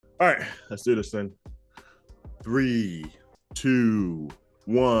All right, let's do this then. 3, 2,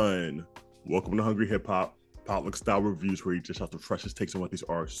 1. Welcome to Hungry Hip Hop, potluck style reviews where you just have the freshest takes on what these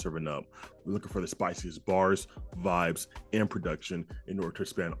artists are serving up. We're looking for the spiciest bars, vibes, and production in order to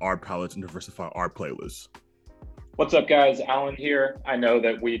expand our palettes and diversify our playlists. What's up, guys? Alan here. I know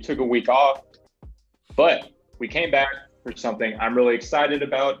that we took a week off, but we came back for something I'm really excited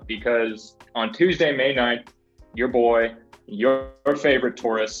about because on Tuesday, May 9th, your boy, your favorite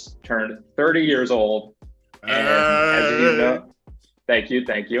Taurus, turned 30 years old. And as you know, thank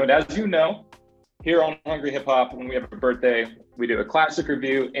you. And as you know, here on Hungry Hip Hop, when we have a birthday, we do a classic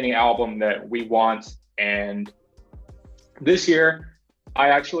review, any album that we want. And this year, I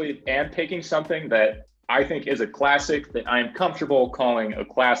actually am picking something that I think is a classic that I'm comfortable calling a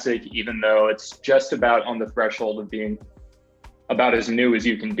classic, even though it's just about on the threshold of being about as new as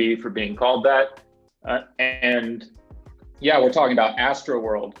you can be for being called that. And yeah, we're talking about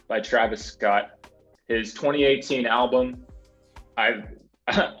ASTROWORLD by Travis Scott, his 2018 album. I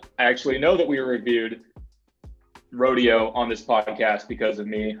actually know that we reviewed RODEO on this podcast because of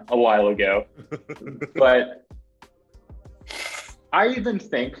me a while ago, but I even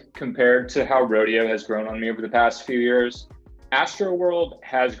think compared to how RODEO has grown on me over the past few years, ASTROWORLD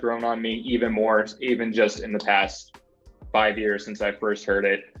has grown on me even more, even just in the past 5 years since I first heard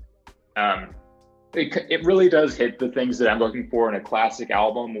it. It really does hit the things that I'm looking for in a classic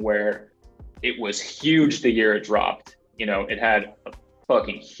album, where it was huge the year it dropped. You know, it had a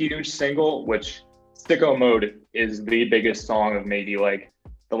fucking huge single, which Sicko Mode is the biggest song of maybe like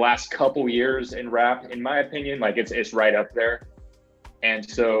the last couple years in rap, in my opinion. Like it's right up there. And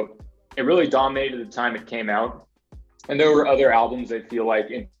so it really dominated the time it came out. And there were other albums I feel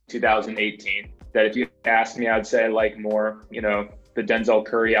like in 2018 that if you asked me, I'd say I like more. You know, the Denzel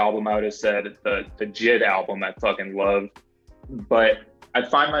Curry album, I would have said the JID album I fucking love. But I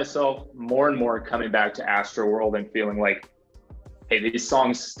find myself more and more coming back to ASTROWORLD and feeling like, hey, these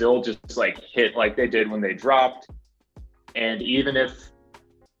songs still just like hit like they did when they dropped. And even if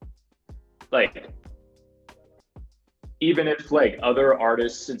other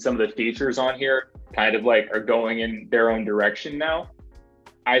artists and some of the features on here kind of like are going in their own direction now,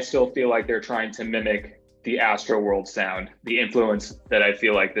 I still feel like they're trying to mimic the ASTROWORLD sound, the influence that I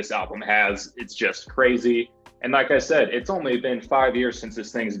feel like this album has. It's just crazy. And like I said, it's only been 5 years since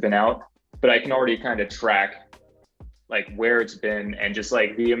this thing's been out, but I can already kind of track like where it's been and just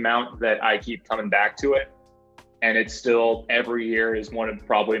like the amount that I keep coming back to it. And it's still every year is one of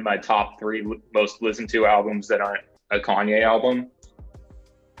probably my top 3 most listened to albums that aren't a Kanye album.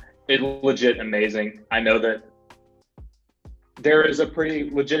 It's legit amazing. I know that there is a pretty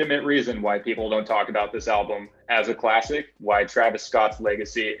legitimate reason why people don't talk about this album as a classic, why Travis Scott's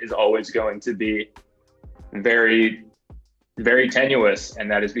legacy is always going to be very, very tenuous, and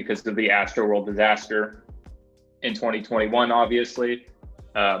that is because of the ASTROWORLD disaster in 2021, obviously,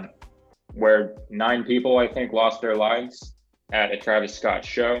 where 9 people, I think, lost their lives at a Travis Scott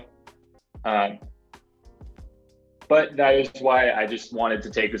show. But that is why I just wanted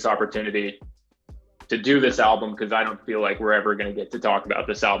to take this opportunity to do this album, because I don't feel like we're ever going to get to talk about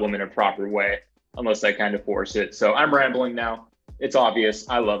this album in a proper way unless I kind of force it. So I'm rambling now. It's obvious.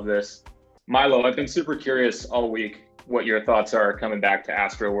 I love this. Milo, I've been super curious all week what your thoughts are coming back to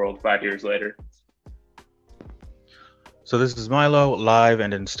ASTROWORLD 5 years later. So this is Milo, live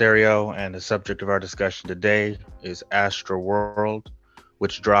and in stereo, and the subject of our discussion today is ASTROWORLD,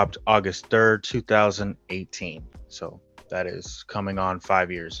 which dropped August 3rd, 2018. So that is coming on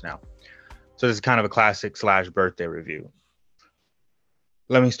 5 years now. So this is kind of a classic / birthday review.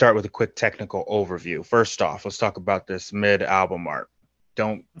 Let me start with a quick technical overview. First off, let's talk about this mid-album art.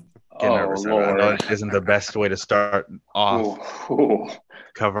 Don't get nervous. Lord. I know it isn't the best way to start off. Ooh.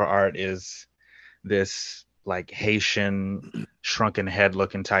 Cover art is this like Haitian shrunken head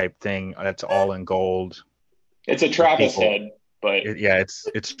looking type thing that's all in gold. It's a Travis head, but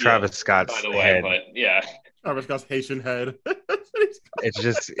it's Travis Scott's by the way, head. but yeah. Travis Scott's Haitian head.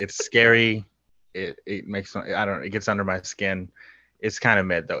 It's scary. It makes, I don't know, it gets under my skin. It's kind of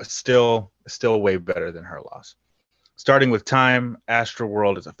mid though. It's still way better than Her Loss. Starting with time,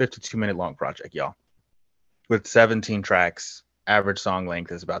 ASTROWORLD is a 52-minute long project, y'all. With 17 tracks, average song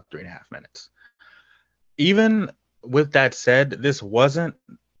length is about 3.5 minutes. Even with that said, this wasn't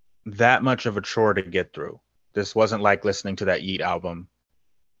that much of a chore to get through. This wasn't like listening to that Yeat album,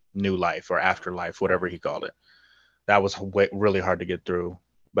 New Life or Afterlife, whatever he called it. That was really hard to get through.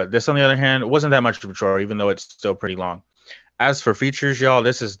 But this, on the other hand, it wasn't that much of a chore, even though it's still pretty long. As for features, y'all,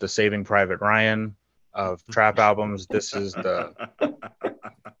 this is the Saving Private Ryan of trap albums. This is the,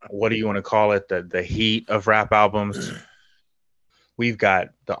 what do you want to call it? The heat of rap albums. we've got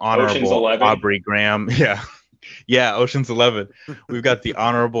the Ocean's Honorable 11. Aubrey Graham. Yeah. Yeah, Ocean's 11. We've got the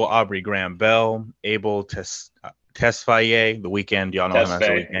Honorable Aubrey Graham Bell, Abel Tesfaye, The Weeknd. Y'all know him as The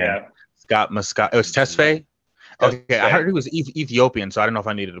Tesfaye, Weeknd. yeah. Scott Muscat. It was Tesfaye? Okay, I Tesfaye. heard he was Ethiopian, so I don't know if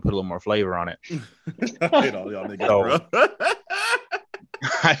I needed to put a little more flavor on it. I hate all y'all niggas, So- bro.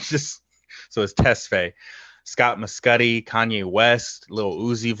 So it's Tesfaye. Scott Muscati, Kanye West, Lil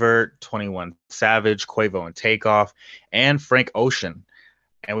Uzi Vert, 21 Savage, Quavo and Takeoff, and Frank Ocean.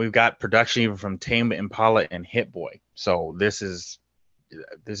 And we've got production even from Tame Impala and Hit Boy. So this is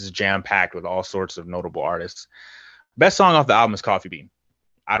jam packed with all sorts of notable artists. Best song off the album is Coffee Bean.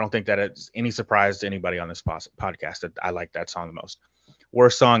 I don't think that it's any surprise to anybody on this podcast that I like that song the most.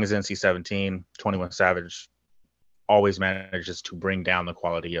 Worst song is NC-17. 21 Savage always manages to bring down the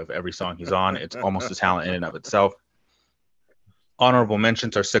quality of every song he's on. It's almost a talent in and of itself. Honorable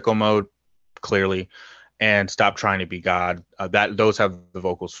mentions are Sicko Mode, clearly, and Stop Trying to Be God. Those have the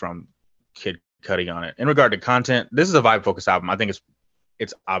vocals from Kid Cudi on it. In regard to content, this is a vibe-focused album. I think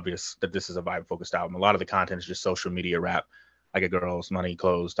it's obvious that this is a vibe-focused album. A lot of the content is just social media rap. I get girls, money,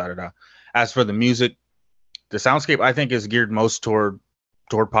 clothes, da-da-da. As for the music, the soundscape, I think, is geared most toward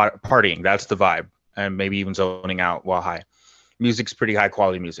partying. That's the vibe. And maybe even zoning out while high. Music's pretty high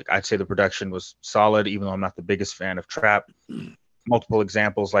quality music. I'd say the production was solid, even though I'm not the biggest fan of trap. Multiple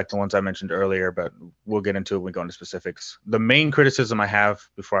examples like the ones I mentioned earlier, but we'll get into it when we go into specifics. The main criticism I have,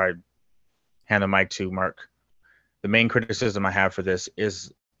 before I hand the mic to Mark, the main criticism I have for this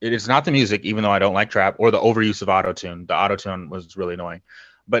is it is not the music, even though I don't like trap, or the overuse of autotune. The autotune was really annoying,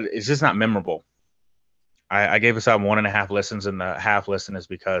 but it's just not memorable. I gave this album 1.5 listens, and the half listen is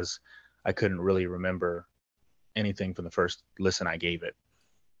because I couldn't really remember anything from the first listen I gave it.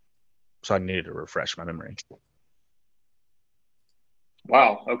 So I needed to refresh my memory.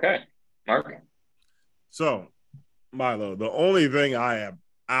 Wow. Okay. Mark. So, Milo, the only thing I am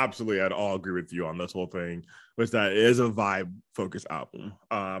absolutely at all agree with you on this whole thing was that it is a vibe-focused album.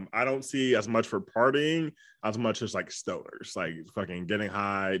 I don't see as much for partying as much as like stoners, like fucking getting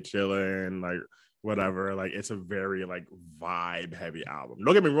high, chilling, like whatever. Like it's a very like vibe-heavy album.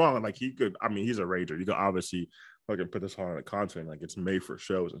 Don't get me wrong, like he's a rager. You could obviously fucking put this on a concert, like it's made for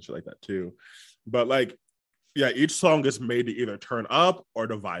shows and shit like that too. But like, yeah, each song is made to either turn up or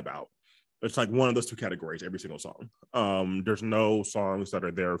to vibe out. It's like one of those two categories every single song. There's no songs that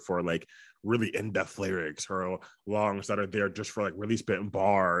are there for like really in-depth lyrics or songs that are there just for like really spitting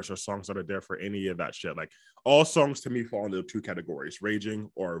bars or songs that are there for any of that shit. Like all songs to me fall into two categories,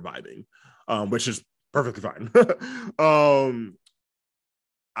 raging or vibing, which is perfectly fine.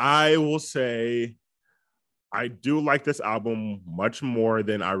 I will say I do like this album much more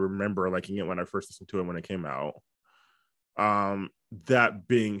than I remember liking it when I first listened to it when it came out. That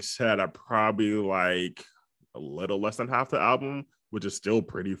being said, I probably like a little less than half the album, which is still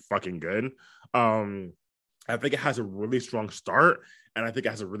pretty fucking good. I think it has a really strong start, and I think it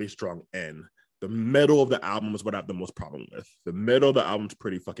has a really strong end. The middle of the album is what I have the most problem with. The middle of the album's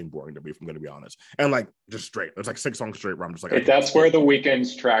pretty fucking boring to me, if I'm going to be honest. And like, just straight. There's like 6 songs straight where I'm just like... That's where the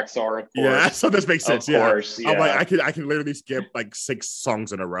Weeknd's tracks are, of course. Yeah, so this makes sense. Of course, yeah. I'm like, I can literally skip like 6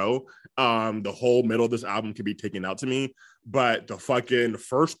 songs in a row. The whole middle of this album can be taken out to me. But the fucking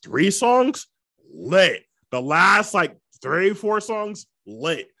first 3 songs, lit. The last like 3, 4 songs,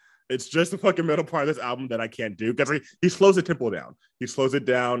 lit. It's just the fucking middle part of this album that I can't do because he slows the tempo down. He slows it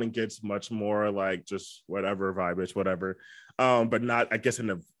down and gets much more like just whatever vibe-ish, whatever. But not, I guess, in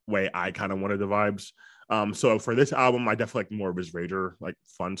the way I kind of wanted the vibes. So for this album, I definitely like more of his rager, like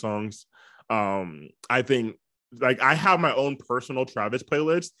fun songs. I think like I have my own personal Travis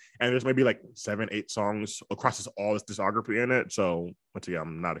playlist, and there's maybe like 7, 8 songs across all this discography in it. So once again,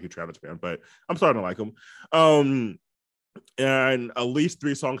 I'm not a huge Travis fan, but I'm starting to like him. And at least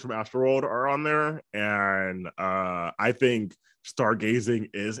 3 songs from ASTROWORLD are on there, and I think Stargazing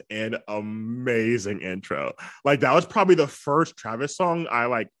is an amazing intro. Like that was probably the first Travis song I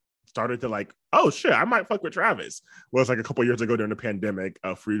like started to like, oh shit, I might fuck with Travis. Was like a couple years ago during the pandemic.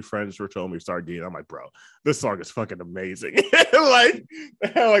 Free friends were telling me Stargazing. I'm like, bro, this song is fucking amazing. like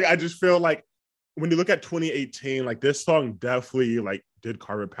I just feel like when you look at 2018, like this song definitely like did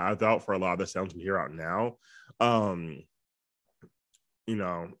carve a path out for a lot of the sounds we hear out now. You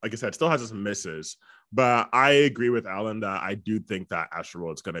know, like I said, it still has its misses, but I agree with Alan that I do think that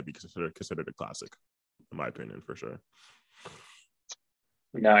ASTROWORLD is going to be considered a classic, in my opinion, for sure.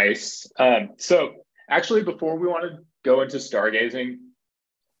 Nice. So actually, before we want to go into Stargazing,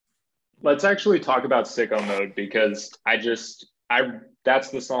 let's actually talk about Sicko Mode, because that's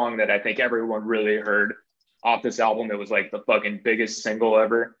the song that I think everyone really heard off this album. It was like the fucking biggest single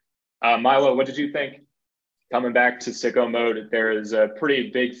ever. Milo, what did you think? coming back to Sicko Mode, there is a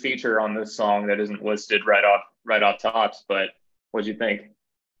pretty big feature on this song that isn't listed right off tops. But what'd you think?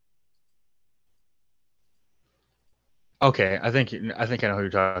 Okay, I think I know who you're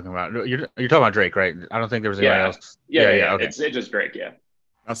talking about. You're talking about Drake, right? I don't think there was anyone Yeah, else. yeah. Okay, It's just Drake. Yeah.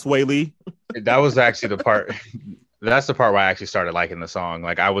 That's Sway Lee. that was actually the part. That's the part where I actually started liking the song.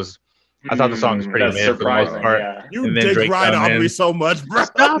 Like I thought the song was pretty That's mid for the most surprising. part. Yeah. You And then dick Drake ride come on me in. so much, bro.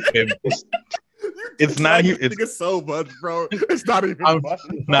 Stop it. It's not even. even. It's so much, bro. It's not even. I'm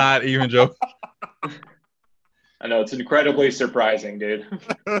funny, not even joking. I know it's incredibly surprising, dude.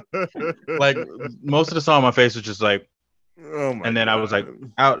 Like most of the song, my face was just like, oh my and then God. I was like,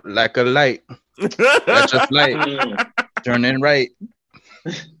 out like a light, that's just light, turning right.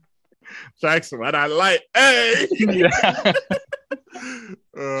 Jackson, what I like, hey. Yeah.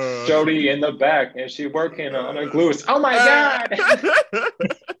 Jody in the back, and she working on her glues. Oh my God!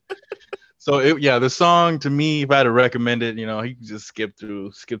 So the song to me, if I had to recommend it, you know, he can just skip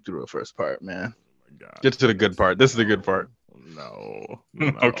through the first part, man. Oh my God. Get to the good part. This is the good part. No.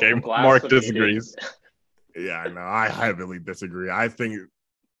 Okay, Mark disagrees. Yeah, no, I heavily disagree. I think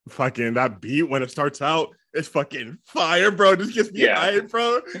fucking that beat when it starts out, it's fucking fire, bro. Just gets me hyped,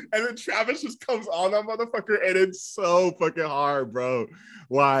 bro. And then Travis just comes on that motherfucker, and it's so fucking hard, bro.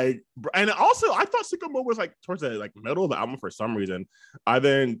 Like, and also I thought Sicko Mode was like towards the like middle of the album for some reason. I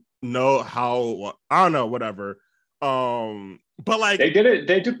didn't know how. I don't know, whatever. But like they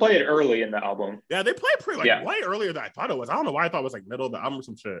did play it early in the album. Yeah, they played pretty way earlier than I thought it was. I don't know why I thought it was like middle of the album or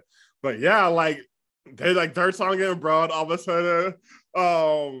some shit. But yeah, like they like third song getting broad all of a sudden.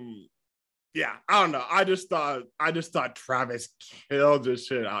 Yeah, I don't know. I just thought Travis killed this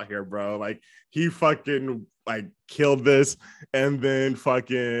shit out here, bro. Like he fucking like killed this, and then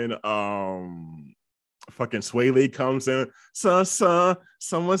fucking Sway Lee comes in.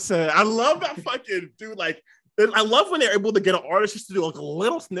 Someone said, I love that fucking dude. Like I love when they're able to get an artist just to do like a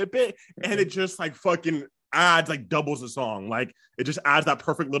little snippet, and it just like fucking adds like doubles the song. Like it just adds that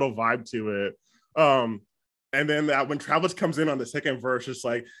perfect little vibe to it. And then when Travis comes in on the second verse, it's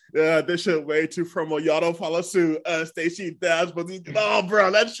like, this shit way too promo. Y'all don't follow suit. Stacey Dash, but bro,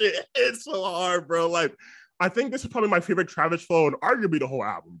 that shit hits so hard, bro. Like, I think this is probably my favorite Travis flow and arguably the whole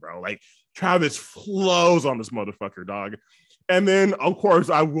album, bro. Like, Travis flows on this motherfucker, dog. And then, of course,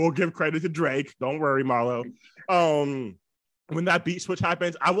 I will give credit to Drake. Don't worry, Marlo. When that beat switch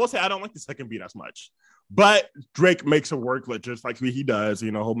happens, I will say I don't like the second beat as much. But Drake makes it work just like he does.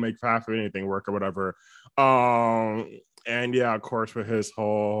 You know, he'll make half of anything work or whatever. And yeah, of course, with his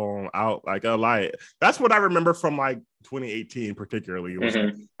whole out like a light. That's what I remember from like 2018, particularly. It was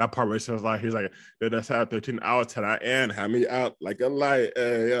like, that part where it says like he's like, that's how 13 hours tonight and have me out like a light,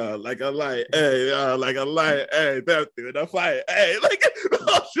 like a light, like a light, through the fight, like the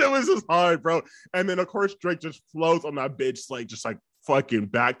whole shit was just hard, bro. And then of course Drake just flows on that bitch like just like fucking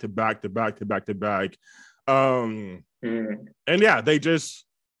back to back to back to back to back. And yeah, they just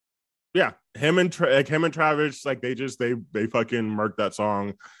him and Travis, like they fucking murked that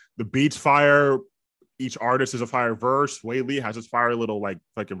song. The beats fire. Each artist is a fire verse. Sway Lee has his fire little like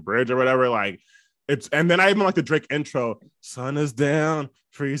fucking bridge or whatever. Like it's, and then I even like the Drake intro. Sun is down,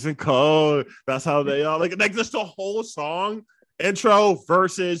 freezing cold. That's how they all like just the whole song, intro,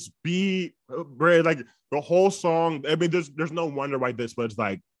 verses, beat, bridge, like the whole song. I mean, there's no wonder why this was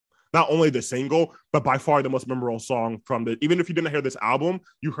like not only the single, but by far the most memorable song from the, even if you didn't hear this album,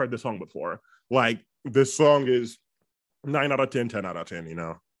 you heard this song before. Like this song is 9 out of 10, 10 out of 10, you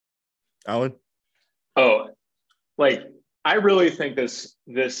know. Alan? Oh, like I really think this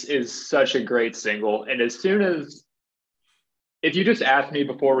is such a great single. And as soon as, if you just asked me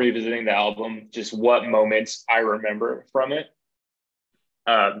before revisiting the album, just what moments I remember from it,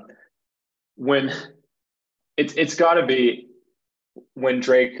 when it's got to be when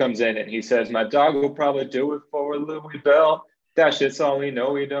Drake comes in and he says, my dog will probably do it for Louis Bell. That shit's all we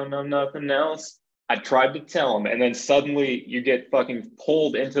know. We don't know nothing else. I tried to tell him. And then suddenly you get fucking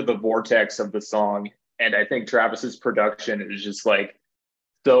pulled into the vortex of the song. And I think Travis's production is just like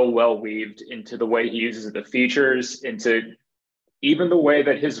so well weaved into the way he uses the features, into even the way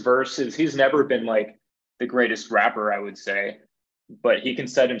that his verses, he's never been like the greatest rapper, I would say, but he can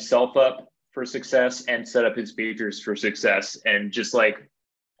set himself up for success and set up his features for success. And just like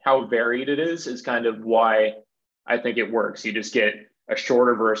how varied it is kind of why I think it works. You just get a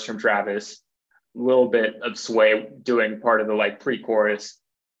shorter verse from Travis, a little bit of Sway doing part of the like pre-chorus,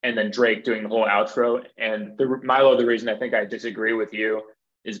 and then Drake doing the whole outro. And Milo, the reason I think I disagree with you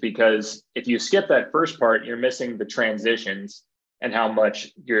is because if you skip that first part, you're missing the transitions and how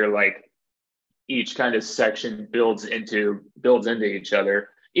much you're like each kind of section builds into each other.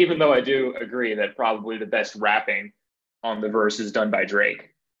 Even though I do agree that probably the best rapping on the verse is done by Drake.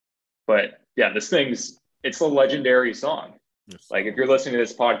 But yeah, it's a legendary song. Yes. Like if you're listening to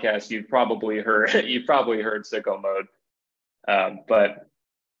this podcast, you've probably heard Sicko Mode. But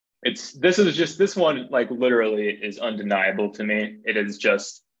this one like literally is undeniable to me. It is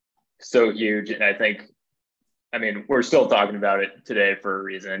just so huge, and I mean we're still talking about it today for a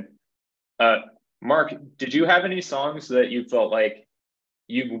reason. Mark, did you have any songs that you felt like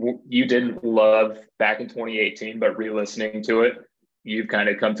you didn't love back in 2018, but re-listening to it, you've kind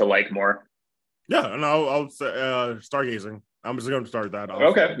of come to like more? Yeah, and I'll say Stargazing. I'm just going to start that off.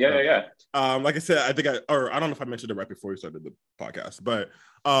 Okay, yeah. Like I said, I don't know if I mentioned it right before we started the podcast, but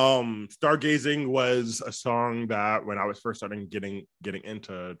Stargazing was a song that when I was first starting getting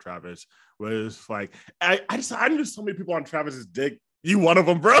into Travis was like I knew so many people on Travis's dick. You one of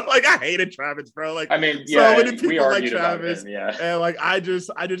them, bro. Like I hated Travis, bro. Like I mean, so many people like Travis, him, yeah. And like I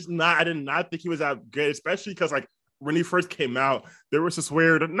did not think he was that good, especially because like when he first came out, there was this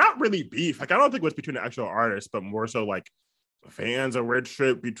weird, not really beef. Like I don't think it was between the actual artists, but more so like fans, a weird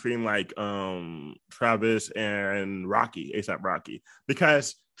trip between like Travis and Rocky, ASAP Rocky,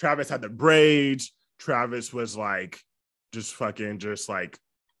 because Travis had the braids. Travis was like just like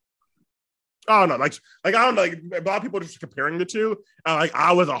I don't know, like I don't know, like a lot of people just comparing the two. Like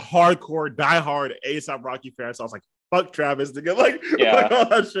I was a hardcore, diehard ASAP Rocky fan, so I was like, "Fuck Travis," to get like, yeah. like all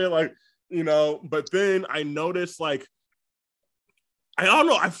that shit, like you know. But then I noticed, like, I don't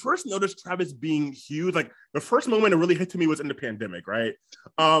know. I first noticed Travis being huge. Like the first moment it really hit to me was in the pandemic, right?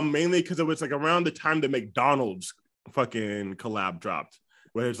 Mainly because it was like around the time the McDonald's fucking collab dropped.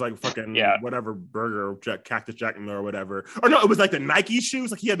 Where it's like fucking whatever burger, Cactus Jack or whatever. Or no, it was like the Nike shoes.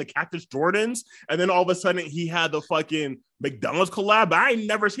 Like he had the Cactus Jordans. And then all of a sudden he had the fucking McDonald's collab. I ain't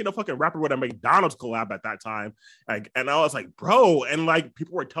never seen a fucking rapper with a McDonald's collab at that time. Like, and I was like, bro. And like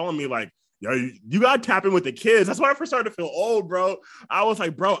people were telling me like, yo, you got to tap in with the kids. That's when I first started to feel old, bro. I was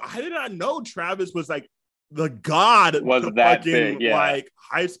like, bro, I did not know Travis was like the god was to that fucking big, like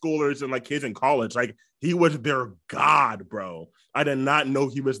high schoolers and like kids in college. Like he was their god, bro. I did not know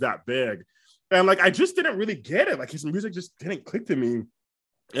he was that big. And like I just didn't really get it. Like his music just didn't click to me.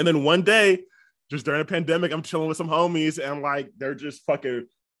 And then one day, just during the pandemic, I'm chilling with some homies and like they're just fucking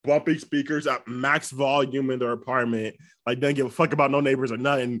bumping speakers at max volume in their apartment. Like didn't give a fuck about no neighbors or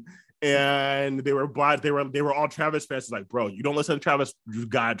nothing. And they were all Travis fans. Like, bro, you don't listen to Travis, you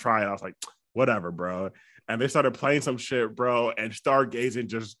gotta try it. I was like, whatever, bro. And they started playing some shit, bro. And Stargazing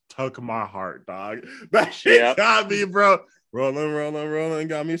just took my heart, dog. That shit got me, bro. Rolling,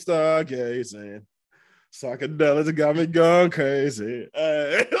 got me stargazing. Psychedelics got me going crazy.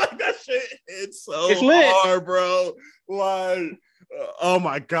 Like that shit, it's hard, bro. Like, oh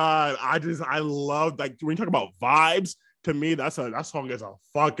my god, I love like when you talk about vibes. To me, that song is a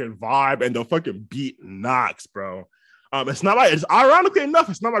fucking vibe, and the fucking beat knocks, bro. It's ironically enough,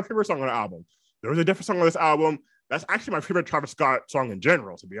 it's not my favorite song on the album. There was a different song on this album. That's actually my favorite Travis Scott song in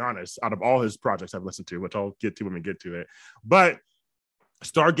general, to be honest, out of all his projects I've listened to, which I'll get to when we get to it. But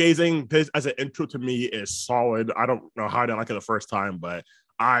Stargazing, this as an intro to me is solid. I don't know how I didn't like it the first time, but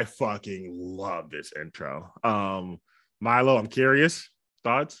I fucking love this intro. Milo, I'm curious.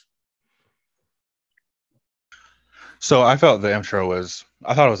 Thoughts? So I thought it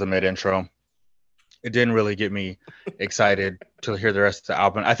was a mid intro. It didn't really get me excited to hear the rest of the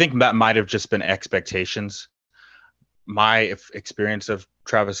album. I think that might have just been expectations. My experience of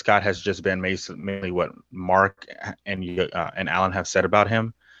Travis Scott has just been mainly what Mark and Alan have said about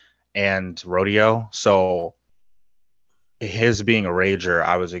him and RODEO. So his being a rager,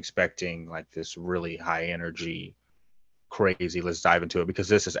 I was expecting like this really high energy, crazy. Let's dive into it because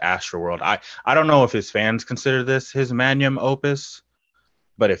this is Astroworld. I don't know if his fans consider this his magnum opus,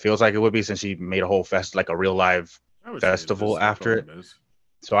 but it feels like it would be since he made a whole like a real live festival after it.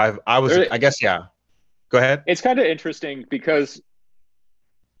 So I guess, yeah. Go ahead. It's kind of interesting because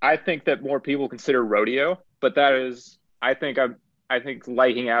I think that more people consider RODEO, but I think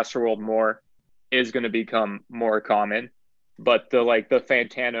liking Astroworld more is going to become more common. But the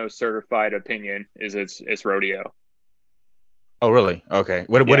Fantano certified opinion is it's RODEO. Oh, really? Okay.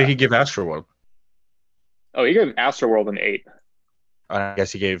 What did he give Astroworld? Oh, he gave Astroworld an 8. I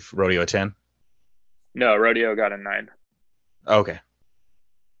guess he gave RODEO a 10. No, RODEO got a 9. Okay.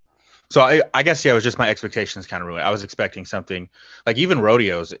 So I guess, yeah, it was just my expectations kind of ruined. I was expecting something like even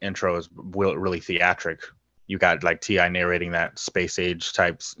RODEO's intro is really theatric. You got like T.I. narrating that space age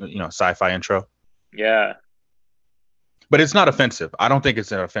type, sci-fi intro. Yeah. But it's not offensive. I don't think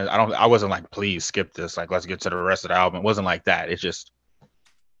it's an offense. I wasn't like, please skip this. Like, let's get to the rest of the album. It wasn't like that. It just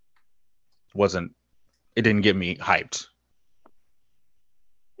it didn't get me hyped.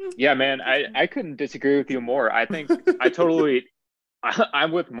 Yeah, man, I couldn't disagree with you more. I think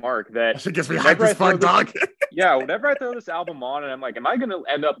I'm with Mark that That shit gets me hyped whenever as I throw fuck, dog. yeah, whenever I throw this album on and I'm like, am I going to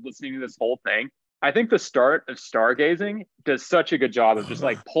end up listening to this whole thing? I think the start of Stargazing does such a good job of just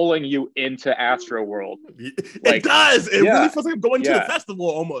like pulling you into Astroworld. It Like, does. It really yeah, feels like I'm going to the yeah, festival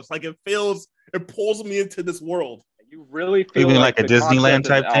almost. Like it pulls me into this world. you really You feel mean like like a the Disneyland concept of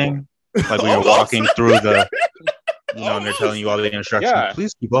type the album. thing? Like when you're Almost. walking through the, and they're telling Almost. you all the instructions. Yeah,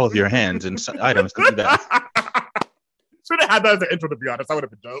 Please keep all of your hands and items to do that. Should have had that as an intro, to be honest. That would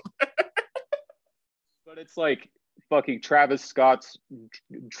have been dope. but it's like fucking Travis Scott's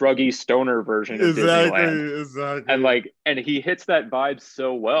druggy stoner version of Disneyland. Exactly. And he hits that vibe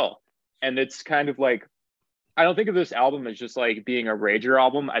so well. And it's kind of like, I don't think of this album as just like being a rager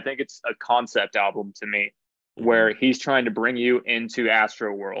album. I think it's a concept album to me, where he's trying to bring you into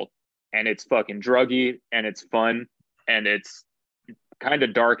Astroworld, and it's fucking druggy and it's fun and it's kind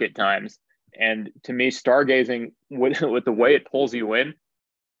of dark at times. And to me, Stargazing, with the way it pulls you in,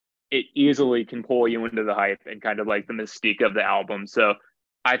 it easily can pull you into the hype and kind of like the mystique of the album. So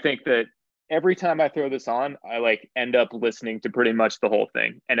I think that every time I throw this on, I like end up listening to pretty much the whole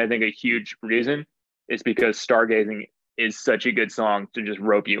thing. And I think a huge reason is because Stargazing is such a good song to just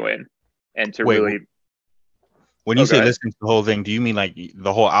rope you in and to really. When you say listening to the whole thing, do you mean like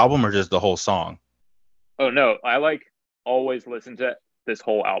the whole album or just the whole song? Oh no, I like always listen to this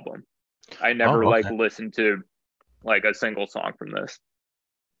whole album. I never like listen to like a single song from this.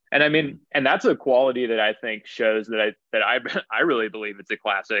 And I mean, and that's a quality that I think shows that I really believe it's a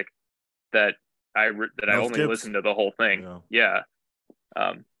classic. That I only listen to the whole thing. Yeah.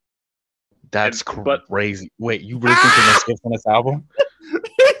 That's crazy. Wait, you really think there's no skips on this album?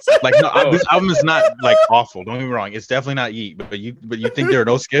 Like, no, this album is not like awful. Don't get me wrong. It's definitely not Yeet, but you think there are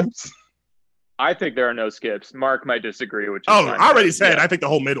no skips? I think there are no skips. Mark might disagree, which is I already said I think the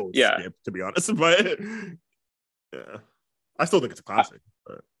whole middle is skipped, to be honest. But yeah, I still think it's a classic.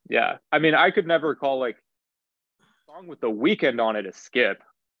 But. Yeah, I mean, I could never call like a song with The Weeknd on it a skip.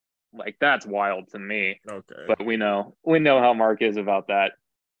 Like that's wild to me. Okay, but we know how Mark is about that.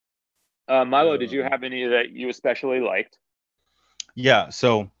 Milo, did you have any that you especially liked? Yeah,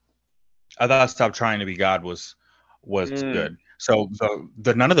 so I thought "Stop Trying to Be God" was good. So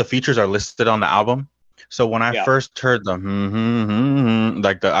none of the features are listed on the album. So when I first heard the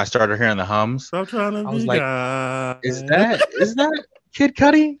I started hearing the hums. Stop trying to be God. Is that Kid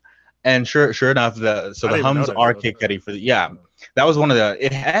Cudi? And sure enough, the hums are Kid Cudi for that was one of the.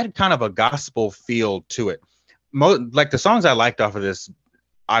 It had kind of a gospel feel to it. Like the songs I liked off of this,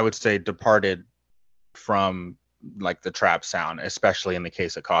 I would say departed from like the trap sound, especially in the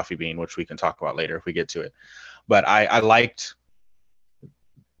case of Coffee Bean, which we can talk about later if we get to it. But I liked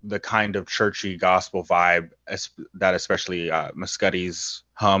the kind of churchy gospel vibe that especially Muscati's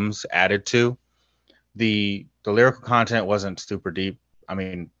hums added to. The lyrical content wasn't super deep. I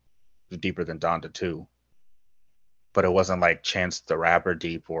mean, deeper than Donda 2. But it wasn't like Chance the Rapper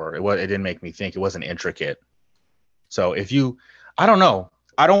deep, or it didn't make me think. It wasn't intricate. So I don't know.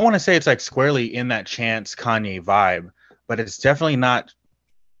 I don't want to say it's like squarely in that Chance Kanye vibe, but it's definitely not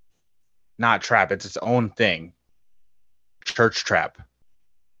trap. It's its own thing. Church trap.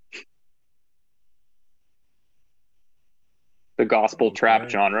 The gospel trap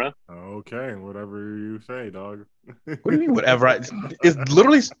genre. Okay, whatever you say, dog. What do you mean, whatever? It's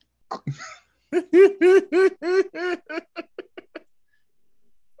literally.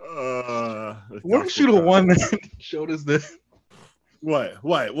 Weren't you the one that showed us this? What is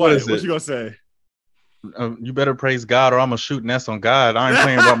it? What you gonna say? You better praise God, or I'm gonna shoot Ness on God. I ain't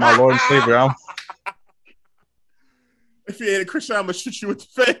playing about my Lord and Savior. If you ain't a Christian, I'm gonna shoot you with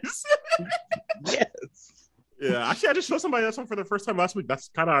the face. Yes. Yeah, actually, I just showed somebody that song for the first time last week. That's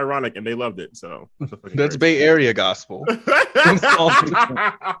kind of ironic, and they loved it. So that's Bay Area gospel.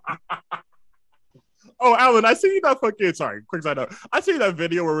 Oh, Alan, I see that fucking. Sorry, quick side note. I see that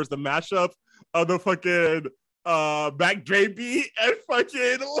video where it was the mashup of the fucking Back Dre beat and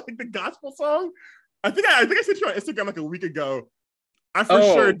fucking like the gospel song. I think I sent you on Instagram like a week ago. I for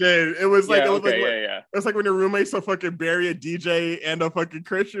sure did. It was like it was like when your roommates will fucking bury a DJ and a fucking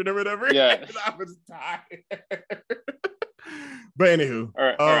Christian or whatever. Yeah, and I was dying. But anywho,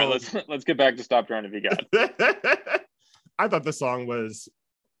 all right. Let's get back to Stop Trying to Be God. I thought the song was.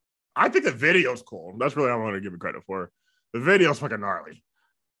 I think the video's cool. That's really what I want to give it credit for. The video's fucking gnarly.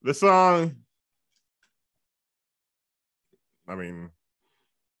 The song. I mean,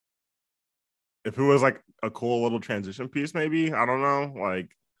 if it was like a cool little transition piece, maybe, I don't know.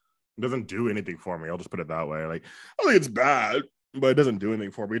 Like, it doesn't do anything for me. I'll just put it that way. Like, I don't think it's bad, but it doesn't do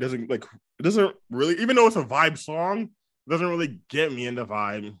anything for me. It doesn't really, even though it's a vibe song, doesn't really get me in the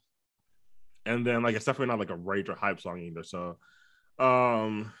vibe. And then like it's definitely not like a rage or hype song either. So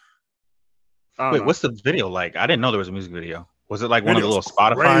um I don't Wait, know. what's the video like? I didn't know there was a music video. Was it like one of the Video's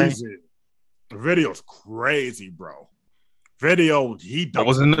little Spotify? crazy. The video's crazy, bro. Video, he What dumps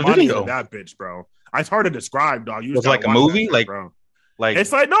was in the money into video? that bitch, bro. It's hard to describe, dog. You just Was it gotta like a watch that movie? shit, bro. Like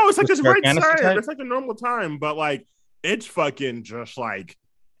It's like no, it's like this Twisted great Fantasy time. type? It's like the normal time, but like it's fucking just like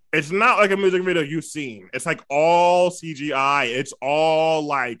it's not like a music video you've seen. It's like all CGI. It's all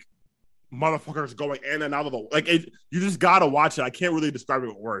like motherfuckers going in and out of the like. You just gotta watch it. I can't really describe it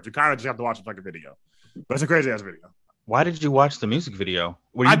with words. You kind of just have to watch it like a video. But it's a crazy ass video. Why did you watch the music video?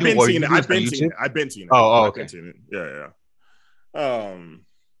 What do you I've do? been Or seeing you it. do I've this on been seeing YouTube? it. I've been seeing it. Oh, I've okay. been seeing it. Yeah, yeah.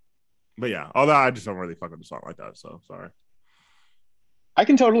 But yeah, although I just don't really fuck with the song like that. So sorry. I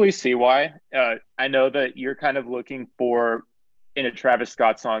can totally see why. I know that you're kind of looking for in a Travis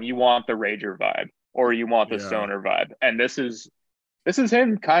Scott song, you want the rager vibe or you want the Yeah. stoner vibe, and this is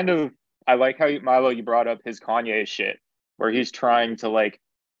him kind of. I like how Milo, you brought up his Kanye shit, where he's trying to like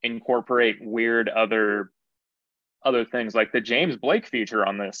incorporate weird other things. Like the James Blake feature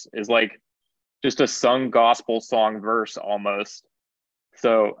on this is like just a sung gospel song verse almost.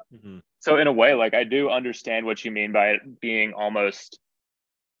 So so in a way, like I do understand what you mean by it being almost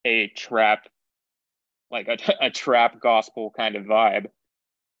a trap, like a trap gospel kind of vibe.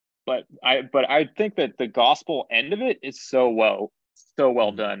 But I think that the gospel end of it is so well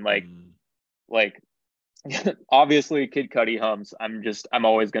done. Like obviously Kid Cudi hums. I'm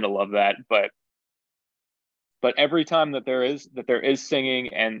always gonna love that. But every time that there is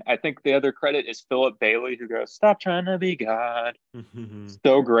singing, and I think the other credit is Philip Bailey, who goes, "Stop trying to be God."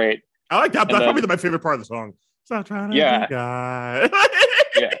 So great. I like that. And That's then, probably my favorite part of the song. Stop trying to yeah, be God.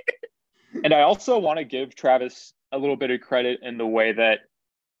 yeah. And I also want to give Travis a little bit of credit in the way that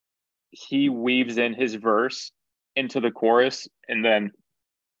he weaves in his verse into the chorus, and then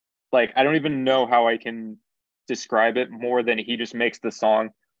like I don't even know how I can describe it more than he just makes the song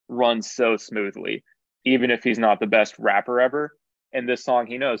run so smoothly, even if he's not the best rapper ever. In this song,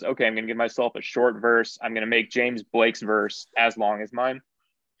 he knows, okay, I'm going to give myself a short verse. I'm going to make James Blake's verse as long as mine.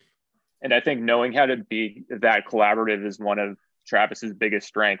 And I think knowing how to be that collaborative is one of Travis's biggest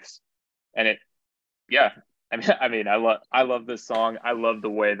strengths. And yeah, I love this song. I love the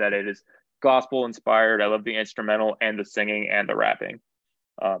way that it is gospel inspired. I love the instrumental and the singing and the rapping.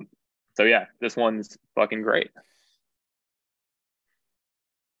 So yeah, this one's fucking great.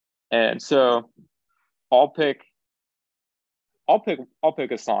 And so I'll pick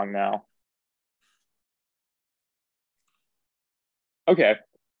a song now. Okay.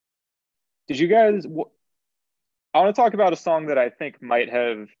 Did you guys I want to talk about a song that I think might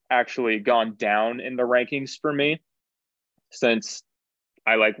have actually gone down in the rankings for me since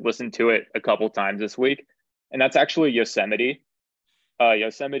I like listened to it a couple times this week. And that's actually Yosemite.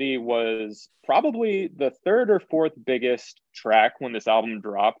 Yosemite was probably the third or fourth biggest track when this album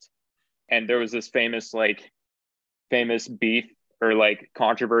dropped. And there was this famous beef or like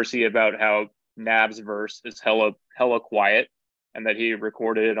controversy about how Nav's verse is hella quiet and that he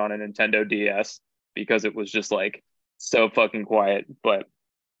recorded it on a Nintendo DS because it was just like so fucking quiet. But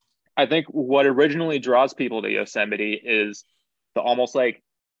I think what originally draws people to Yosemite is the almost like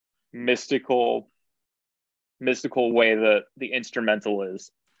mystical way the instrumental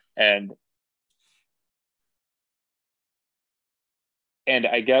is. And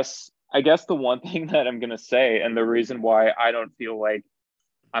I guess the one thing that I'm gonna say, and the reason why I don't feel like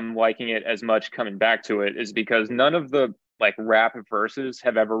I'm liking it as much coming back to it, is because none of the like rap verses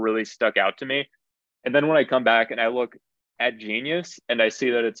have ever really stuck out to me. And then when I come back and I look at Genius and I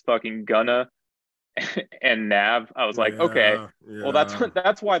see that it's fucking Gunna and Nav, I was like, okay, well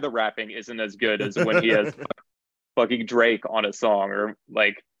that's why the rapping isn't as good as when he has fucking Drake on a song or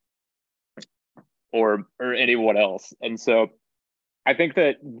like or anyone else. And so I think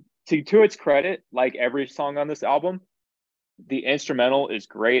that to its credit, like every song on this album, the instrumental is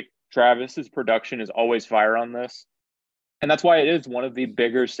great. Travis's production is always fire on this. And that's why it is one of the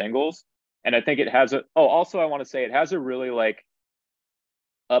bigger singles. And I think it has also I want to say it has a really like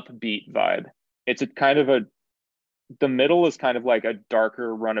upbeat vibe. It's a kind of the middle is kind of like a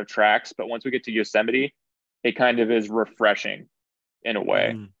darker run of tracks, but once we get to Yosemite, it kind of is refreshing in a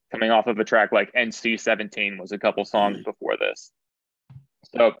way, coming off of a track like NC-17 was a couple songs before this.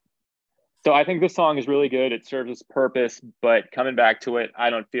 So I think this song is really good. It serves its purpose, but coming back to it,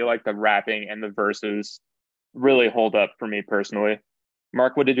 I don't feel like the rapping and the verses really hold up for me personally.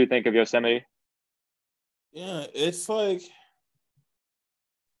 Mark, what did you think of Yosemite? Yeah, it's like,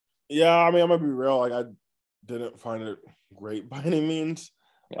 yeah, I mean, I'm gonna be real. Like, I didn't find it great by any means.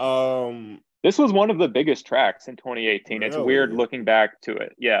 Yeah. This was one of the biggest tracks in 2018. It's weird Really? looking back to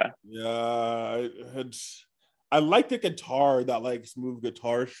it. Yeah. Yeah, I like the guitar, that like smooth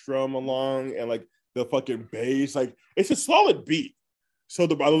guitar strum along, and like the fucking bass. Like it's a solid beat. So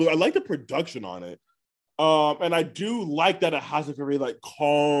I like the production on it. And I do like that it has a very like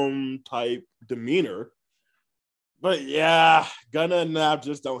calm type demeanor. But yeah, Gunna and Nap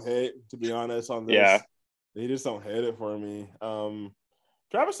just don't hit, to be honest, on this. Yeah. They just don't hit it for me.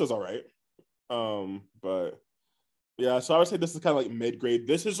 Travis is all right. But yeah, so I would say this is kind of like mid-grade.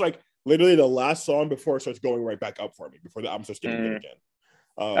 This is like literally the last song before it starts going right back up for me, before the album starts getting good again.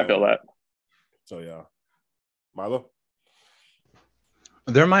 I feel that. So yeah. Milo?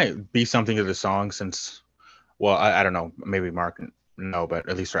 There might be something to the song since, well, I don't know, maybe Mark, no, but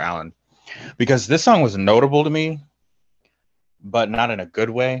at least for Alan. Because this song was notable to me, but not in a good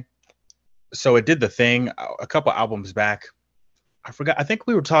way. So it did the thing a couple albums back. I forgot. I think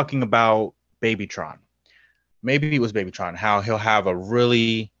we were talking about Babytron. Maybe it was Babytron, how he'll have a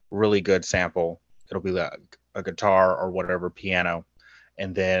really, really good sample. It'll be like a guitar or whatever, piano.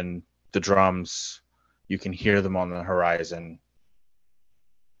 And then the drums, you can hear them on the horizon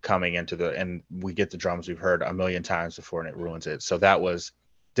coming into and we get the drums we've heard a million times before and it ruins it. So that was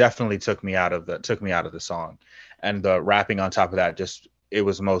definitely took me out of the song. And the rapping on top of that, it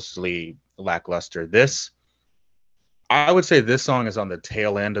was mostly lackluster. I would say this song is on the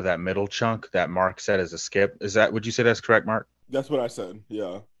tail end of that middle chunk that Mark said is a skip. Would you say that's correct, Mark? That's what I said.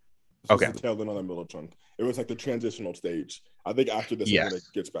 Yeah. Okay. This is the tail end on that middle chunk. It was like the transitional stage. I think after this, yes, it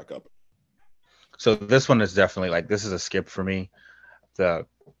gets back up. So this one is definitely like, this is a skip for me. The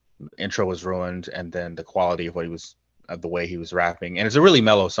intro was ruined, and then the quality of the way he was rapping. And it's a really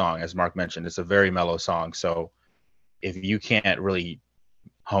mellow song, as Mark mentioned. It's a very mellow song. So if you can't really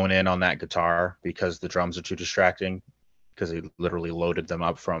hone in on that guitar because the drums are too distracting, because he literally loaded them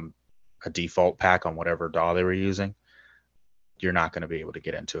up from a default pack on whatever DAW they were using, you're not going to be able to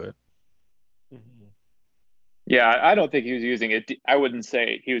get into it. Mm-hmm. Yeah, I don't think he was using it. I wouldn't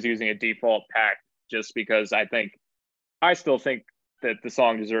say he was using a default pack, just because I still think that the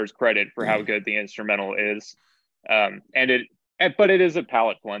song deserves credit for how good the instrumental is. But it is a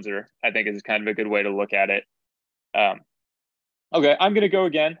palate cleanser, I think, is kind of a good way to look at it. Okay, I'm going to go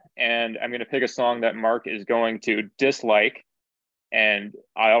again, and I'm going to pick a song that Mark is going to dislike, and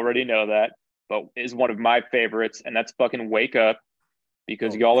I already know that, but is one of my favorites, and that's fucking Wake Up,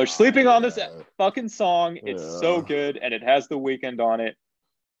 because y'all are sleeping on this fucking song. It's so good, and it has The Weeknd on it.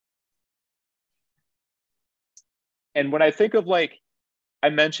 And when I think of, like, I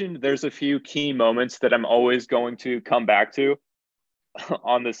mentioned there's a few key moments that I'm always going to come back to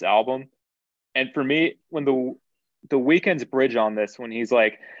on this album. And for me, when the Weeknd's bridge on this, when he's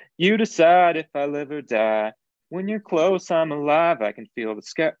like, you decide if I live or die. When you're close, I'm alive. I can feel the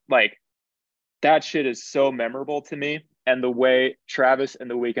sky. Like, that shit is so memorable to me. And the way Travis and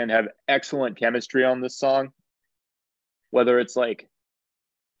The Weeknd have excellent chemistry on this song, whether it's like,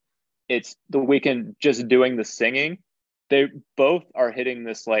 it's The Weeknd just doing the singing, they both are hitting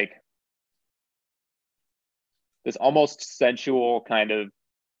this, like, this almost sensual kind of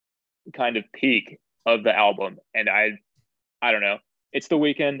peak of the album. And I don't know. It's The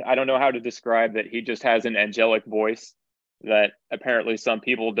Weeknd. I don't know how to describe that. He just has an angelic voice that apparently some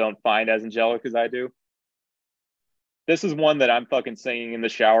people don't find as angelic as I do. This is one that I'm fucking singing in the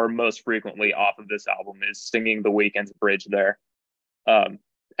shower most frequently off of this album, is singing The Weeknd's bridge there.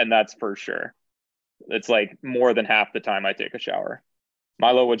 And that's for sure. It's like more than half the time I take a shower.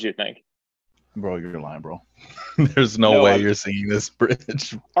 Milo, what'd you think? Bro, you're lying, bro. There's no way you're singing this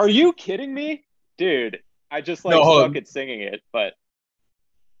bridge. Are you kidding me? Dude, I just suck at singing it, but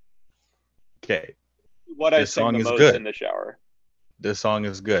okay. What I sing the most in the shower. This song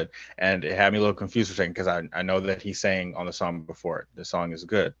is good. And it had me a little confused for a second, because I know that he sang on the song before it. The song is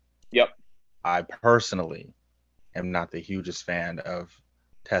good. Yep. I personally am not the hugest fan of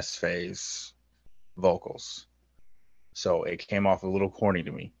Tesfaye's vocals. So it came off a little corny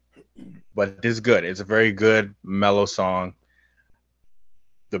to me. But it is good. It's a very good, mellow song.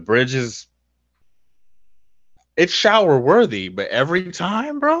 The bridge it's shower worthy, but every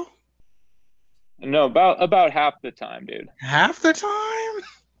time, bro? No, about half the time, dude. Half the time?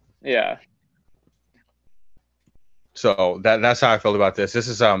 Yeah. So that's how I felt about this. This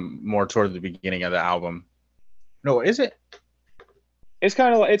is more toward the beginning of the album. No, is it? It's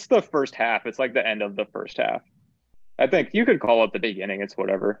kind of like, it's the first half. It's like the end of the first half. I think you could call it the beginning. It's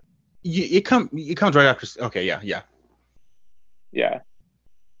whatever. It comes right after. Okay, yeah.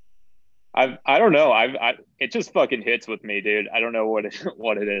 I don't know. It just fucking hits with me, dude. I don't know what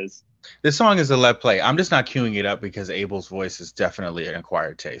it is. This song is a let play. I'm just not queuing it up because Abel's voice is definitely an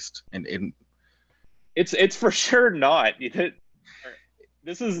acquired taste, and It's for sure not.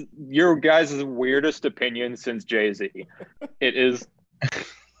 This is your guys' weirdest opinion since Jay-Z. It is.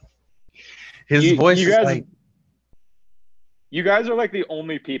 His voice you is guys, like. You guys are like the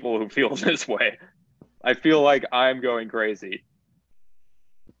only people who feel this way. I feel like I'm going crazy.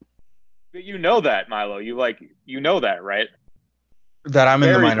 But you know that, Milo. You know that, right? That I'm in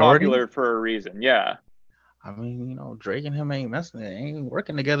the Very minority. popular for a reason. Yeah. I mean, you know, Drake and him ain't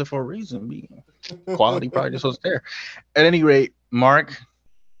working together for a reason. Quality probably just was there. At any rate, Mark.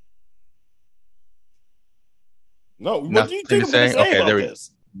 No, what Nothing do you think to I'm going to say? say Okay, about there we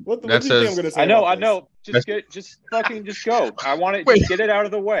this? What do that you think I'm says- going to say? I know. about this? Just go. I want it. Wait. Just get it out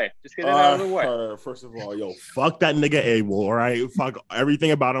of the way. Just get it out of the way. First of all, yo, fuck that nigga Abel, all right? Fuck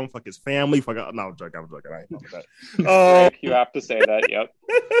everything about him. Fuck his family. Fuck. No, I'm joking. I ain't talking about that. Rick, you have to say that. Yep.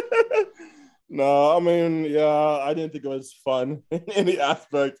 No, I mean, yeah, I didn't think it was fun in any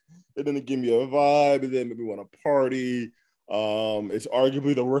aspect. It didn't give me a vibe. It didn't make me want to party. It's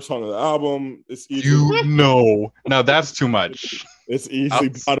arguably the worst song of the album. It's easily, now that's too much. it's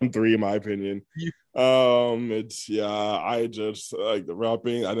easily bottom 3 in my opinion. I just like the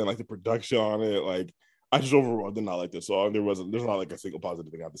rapping. I didn't like the production on it. Like, I just overall did not like this song. There's not like a single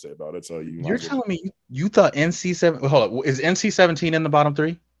positive thing I have to say about it. So You're telling me you thought NC7? Hold up, is NC17 in the bottom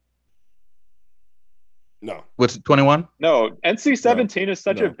 3? No. What's 21? No, NC-17 is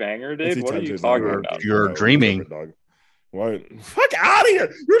such a banger, Dave. What are you talking about? You're dreaming. What? Fuck out of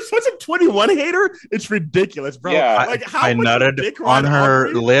here! You're such a 21 hater. It's ridiculous, bro. Yeah, like how I much nutted Dick on Ride her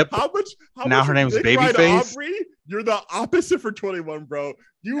Aubrey, lip. How Now much her name's Dick Ride Babyface. Aubrey? You're the opposite for 21, bro.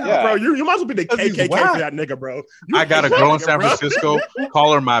 You Yeah. you might as well be the KKK for that nigga, bro. I got a girl in San Francisco.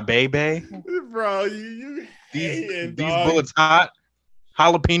 Call her my baby. Bro, you These bullets hot.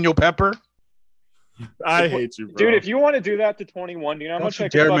 Jalapeno pepper. I hate you, bro. Dude, if you want to do that to 21, do you know how much I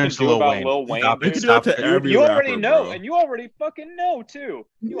dare can fucking mention do Lil about Wayne. Lil Wayne? Stop Dude? it. You do that to every You rapper, already know, bro. and you already fucking know too.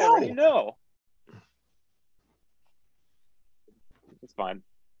 You already know. It's fine.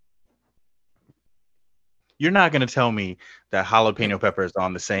 You're not gonna tell me that jalapeno pepper is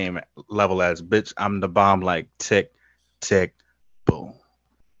on the same level as bitch. I'm the bomb. Like tick, tick, boom.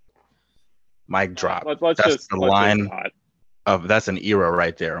 Mic drop. That's the line of that's an era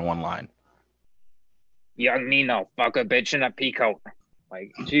right there in one line. Young Nino, fuck a bitch in a peacoat.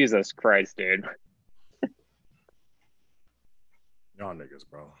 Like, Jesus Christ, dude. Y'all niggas,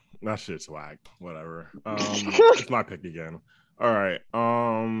 bro. That shit's whack. Whatever. It's my pick again. All right.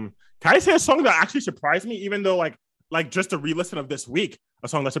 Can I say a song that actually surprised me, even though like just a re-listen of this week, a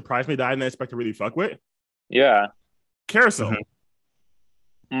song that surprised me that I didn't expect to really fuck with? Yeah. Carousel.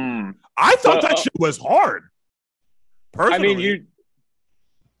 Mm-hmm. I thought that shit was hard. Personally.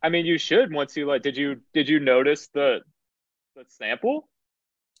 I mean, you should once you like. Did you notice the sample?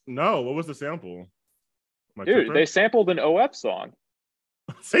 No, what was the sample? Dude, they sampled an OF song.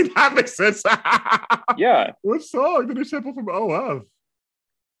 See, that makes sense. Yeah. What song did they sample from OF?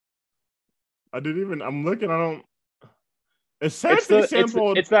 I'm looking, I don't. It says they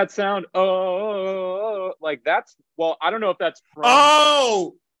sampled. It's that sound. Oh, like that's. Well, I don't know if that's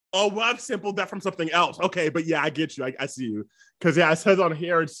from. OF sampled that from something else. Okay, but yeah, I get you. I see you. Because yeah, it says on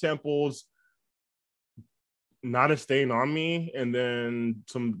here it samples Not a Stain on Me and then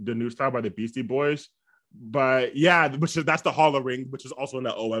the new style by the Beastie Boys. But yeah, that's the hollering, which is also in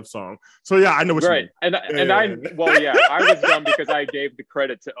that OF song. So yeah, I know what you mean. I was dumb because I gave the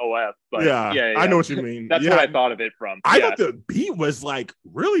credit to OF. But yeah, I know what you mean. That's what I thought of it from. I thought the beat was like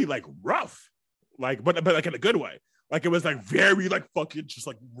really like rough, like but like in a good way. Like it was like very like fucking just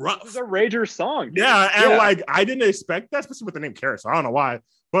like rough. It was a rager song. Dude. Yeah, and like I didn't expect that, especially with the name Carousel. I don't know why,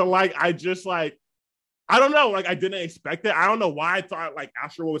 but like I just like I don't know, like I didn't expect it. I don't know why I thought like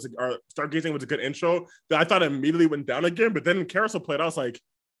ASTROWORLD or Stargazing was a good intro. That I thought it immediately went down again, but then Carousel played. I was like,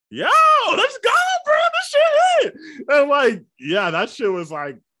 yo, let's go, bro. This shit hit. And like, yeah, that shit was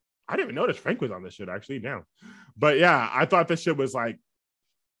like, I didn't even notice Frank was on this shit actually now. But yeah, I thought this shit was like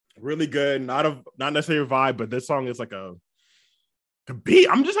really good, not necessarily a vibe, but this song is like a beat.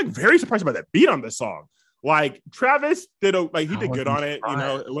 I'm just like very surprised by that beat on this song. Like Travis did he did good on it, you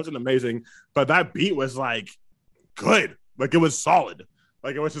know, it wasn't amazing, but that beat was like good. Like it was solid.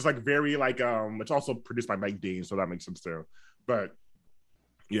 Like it was just like very like it's also produced by Mike Dean, so that makes sense too. But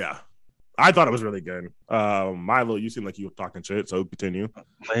yeah, I thought it was really good. Milo, you seem like you were talking shit, so continue.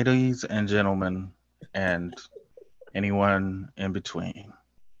 Ladies and gentlemen, and anyone in between,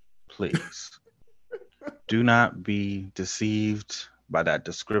 please do not be deceived by that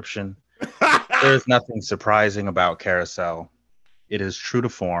description. There's nothing surprising about Carousel. It is true to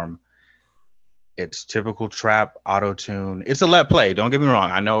form. It's typical trap, auto tune. It's a let play. Don't get me wrong.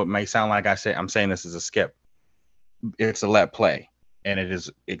 I know it may sound like I'm saying this is a skip. It's a let play, and it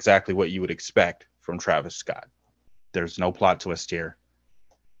is exactly what you would expect from Travis Scott. There's no plot twist here.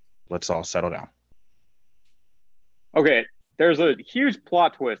 Let's all settle down. Okay, there's a huge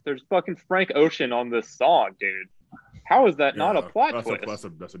plot twist. There's fucking Frank Ocean on this song, dude. How is that not a plot twist?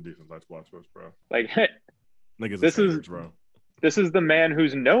 That's a decent plot twist, bro. Like, Niggas this is bro. This is the man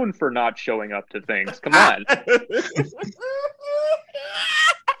who's known for not showing up to things. Come on.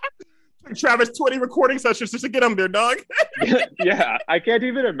 Travis, 20 recording sessions just to get him there, dog. Yeah, I can't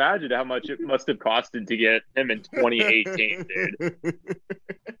even imagine how much it must have costed to get him in 2018, dude.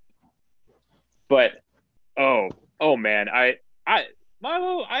 But oh man,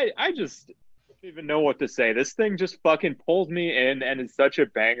 Milo, I just don't even know what to say. This thing just fucking pulls me in and is such a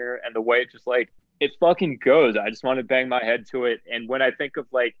banger, and the way it just like it fucking goes. I just want to bang my head to it. And when I think of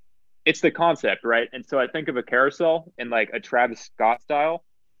like, it's the concept, right? And so I think of a carousel in like a Travis Scott style,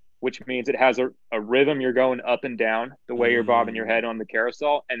 which means it has a rhythm. You're going up and down the way you're bobbing your head on the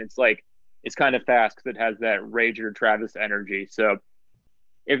carousel. And it's like, it's kind of fast because it has that Rager Travis energy. So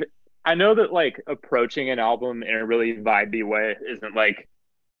if I know that like approaching an album in a really vibey way isn't like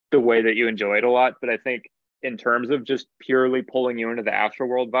the way that you enjoy it a lot, but I think in terms of just purely pulling you into the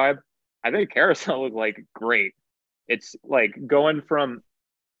Astroworld vibe, I think Carousel is like great. It's like going from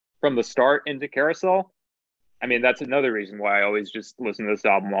the start into Carousel. I mean, that's another reason why I always just listen to this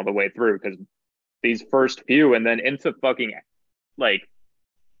album all the way through, because these first few and then into fucking like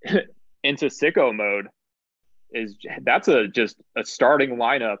into sicko mode that's just a starting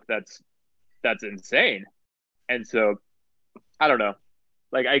lineup that's insane. And so I don't know.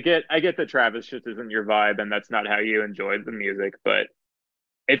 Like I get that Travis just isn't your vibe and that's not how you enjoy the music, but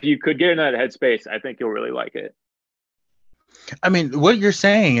if you could get in that headspace, I think you'll really like it. I mean, what you're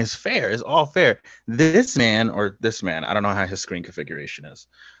saying is fair. It's all fair. This man, I don't know how his screen configuration is.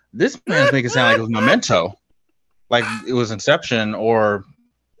 This man's making it sound like it was Memento, like it was Inception, or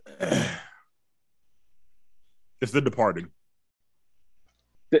it's The Departed.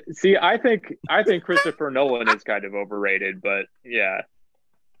 See, I think Christopher Nolan is kind of overrated, but yeah.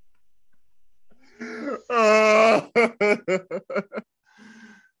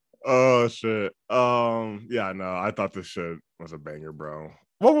 Oh shit. Yeah, no, I thought this shit was a banger, bro.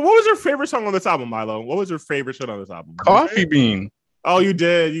 What was your favorite song on this album, Milo? What was your favorite shit on this album? Coffee Bean. Oh, you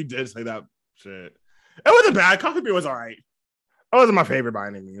did say that shit. It wasn't bad. Coffee Bean was all right. It wasn't my favorite by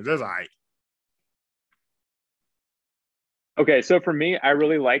any means. It was all right. Okay, so for me, I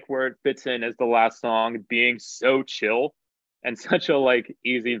really like where it fits in as the last song, being so chill and such a like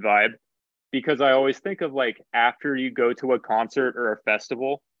easy vibe, because I always think of like after you go to a concert or a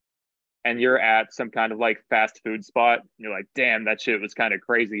festival and you're at some kind of like fast food spot, and you're like, damn, that shit was kind of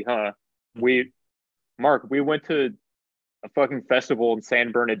crazy, huh? We went to a fucking festival in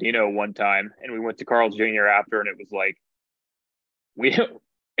San Bernardino one time, and we went to Carl's Jr. after, and it was like, we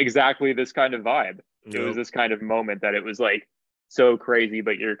exactly this kind of vibe. It was this kind of moment that it was like so crazy,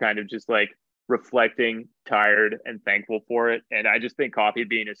 but you're kind of just like reflecting, tired, and thankful for it. And I just think Coffee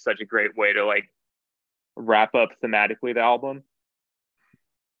Bean is such a great way to like wrap up thematically the album.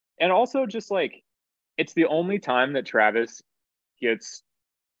 And also just like, it's the only time that Travis gets,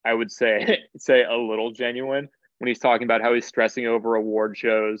 I would say a little genuine when he's talking about how he's stressing over award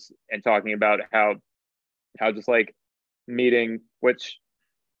shows and talking about how just like meeting which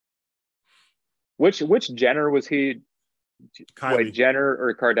Jenner was he? Kylie. Wait, Jenner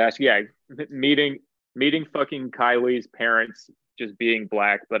or Kardashian? Yeah, meeting fucking Kylie's parents just being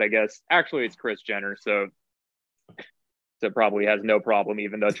black, but I guess actually it's Kris Jenner, so probably has no problem,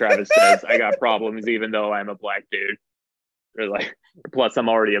 even though Travis says I got problems even though I'm a black dude. Or like, plus I'm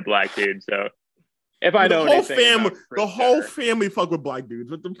already a black dude, so if I know the whole family fuck with black dudes.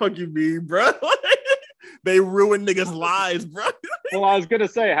 What the fuck you mean, bro? They ruin niggas' lives, bro. Well, I was gonna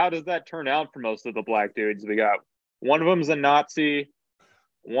say, how does that turn out for most of the black dudes? We got one of them's a Nazi.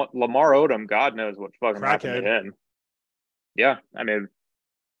 Lamar Odom, God knows what fucking happened to him. Yeah, I mean,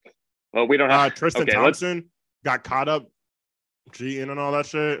 well, we don't have Tristan Thompson got caught up cheating and all that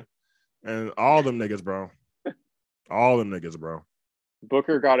shit, and all them niggas, bro. All them niggas, bro.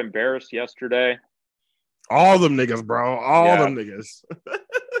 Booker got embarrassed yesterday. All them niggas, bro. All them niggas.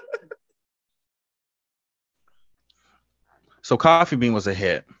 So Coffee Bean was a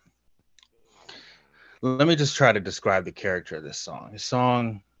hit. Let me just try to describe the character of this song. This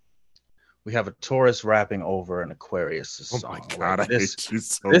song, we have a Taurus rapping over an Aquarius song. Oh my God,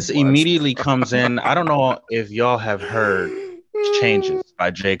 this immediately comes in. I don't know if y'all have heard Changes by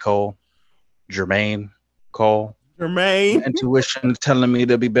J. Cole, Jermaine Cole. Jermaine. Intuition telling me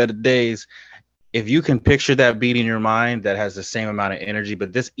there'll be better days. if you can picture that beat in your mind that has the same amount of energy,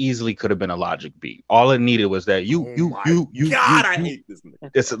 but this easily could have been a Logic beat. All it needed was that I hate this.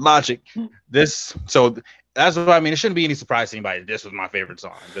 It's a Logic. So that's what I mean. It shouldn't be any surprise to anybody. This was my favorite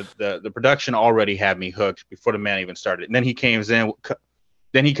song. The production already had me hooked before the man even started. And then he comes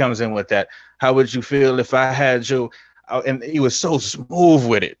in with that. How would you feel if I had you? And he was so smooth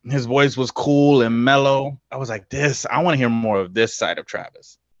with it. His voice was cool and mellow. I was like, I want to hear more of this side of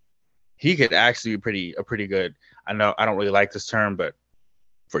Travis. He could actually be a pretty good. I know I don't really like this term, but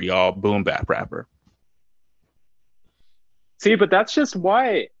for y'all, boom bap rapper. See, but that's just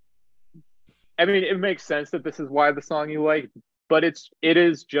why. I mean, it makes sense that this is why the song you like, but it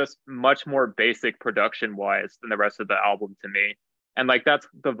is just much more basic production wise than the rest of the album to me. And like that's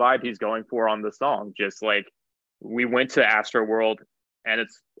the vibe he's going for on the song. Just like we went to ASTROWORLD and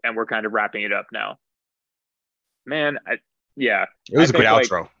we're kind of wrapping it up now. Man, it was a good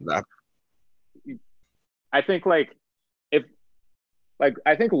outro. I think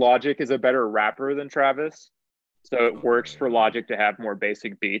I think Logic is a better rapper than Travis. So it works for Logic to have more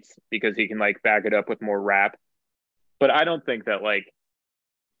basic beats because he can like back it up with more rap. But I don't think that like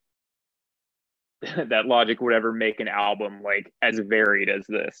that Logic would ever make an album like as varied as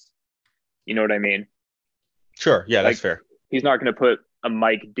this. You know what I mean? Sure. Yeah, that's fair. He's not going to put a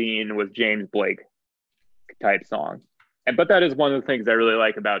Mike Dean with James Blake type song. But that is one of the things I really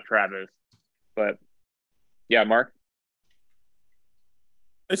like about Travis. But yeah, Mark?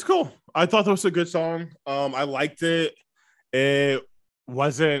 It's cool. I thought that was a good song. I liked it. It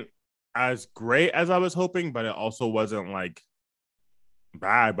wasn't as great as I was hoping, but it also wasn't like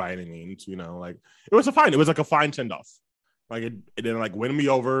bad by any means. You know, like it was like a fine send off. Like it didn't like win me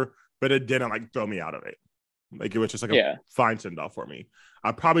over, but it didn't like throw me out of it. Like it was just like a fine send off for me.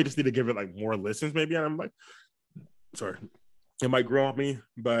 I probably just need to give it like more listens, maybe. And I'm like, sorry, it might grow on me,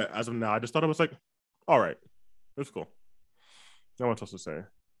 but as of now, I just thought it was like, all right, it's cool. No one else to say.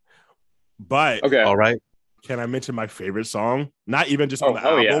 But okay, all right. Can I mention my favorite song? Not even just on the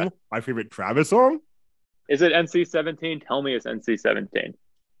album. Yeah. My favorite Travis song. Is it NC-17? Tell me it's NC-17.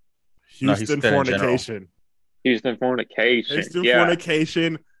 Houston Fornication. Houston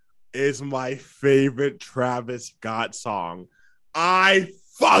Fornication is my favorite Travis Scott song. I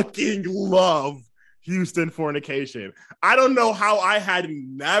fucking love Houston Fornication. I don't know how I had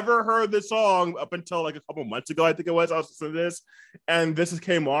never heard this song up until like a couple months ago. I think it was. I was listening to this, and this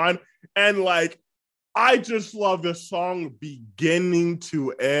came on, and like I just love this song beginning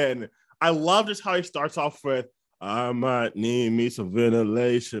to end. I love just how he starts off with I might need me some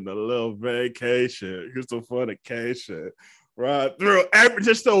ventilation, a little vacation, Houston Fornication, right through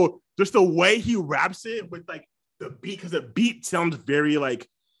just the way he raps it with like the beat, because the beat sounds very like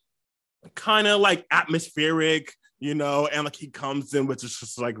kind of like atmospheric, you know, and like he comes in with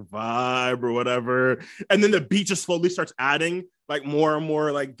just like vibe or whatever, and then the beat just slowly starts adding like more and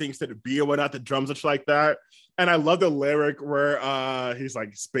more like things to the beat or whatnot, the drums and shit like that. And I love the lyric where he's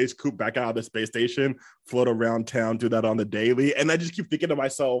like, space coupe back out of the space station, float around town, do that on the daily. And I just keep thinking to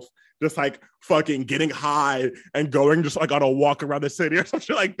myself, just like fucking getting high and going just like on a walk around the city or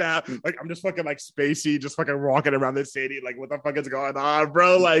something like that. Like I'm just fucking like spacey, just fucking walking around the city. Like what the fuck is going on,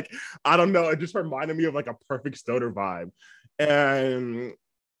 bro? Like, I don't know. It just reminded me of like a perfect stoner vibe. And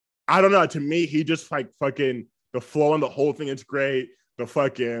I don't know. To me, he just like fucking the flow and the whole thing is great. The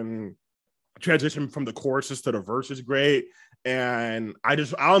fucking transition from the choruses to the verse is great. And I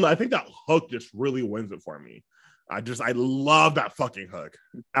don't know. I think that hook just really wins it for me. I love that fucking hook.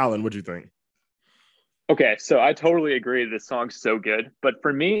 Alan, what'd you think? Okay, so I totally agree. This song's so good. But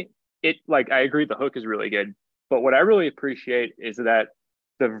for me, I agree the hook is really good. But what I really appreciate is that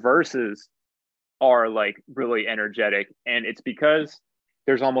the verses are like really energetic. And it's because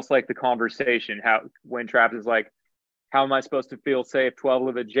there's almost like the conversation, when Travis is like, how am I supposed to feel safe 12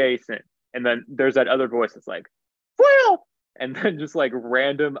 live adjacent? And then there's that other voice that's like, well, and then just like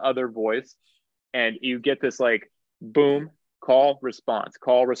random other voice. And you get this like boom, call, response,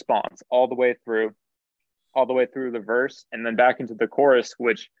 all the way through the verse, and then back into the chorus,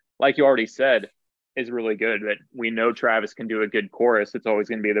 which, like you already said, is really good. But we know Travis can do a good chorus. It's always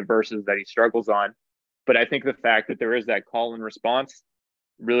going to be the verses that he struggles on. But I think the fact that there is that call and response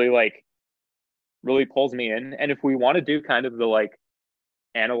really pulls me in. And if we want to do kind of the like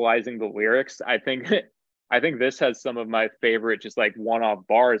analyzing the lyrics, I think this has some of my favorite just like one-off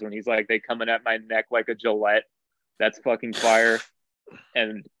bars when he's like, they coming at my neck like a Gillette. That's fucking fire.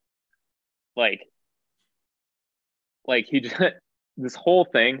 And like he just, this whole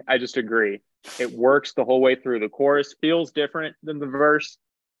thing, I just agree. It works the whole way through. The chorus feels different than the verse,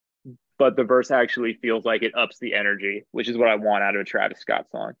 but the verse actually feels like it ups the energy, which is what I want out of a Travis Scott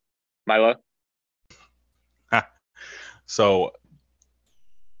song. Milo? So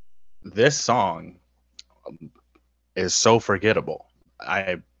this song is so forgettable.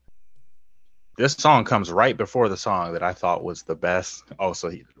 This song comes right before the song that I thought was the best. Oh, so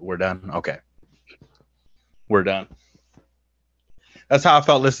we're done? Okay. We're done. That's how I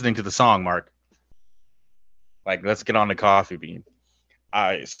felt listening to the song, Mark. Like, let's get on the coffee bean.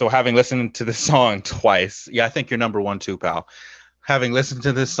 So having listened to this song twice, I think you're number one too, pal. Having listened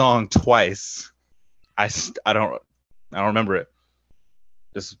to this song twice, I don't remember it.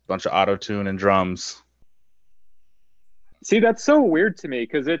 Just a bunch of auto-tune and drums. See, that's so weird to me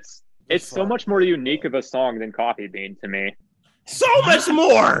because it's so much more unique of a song than Coffee Bean to me. So much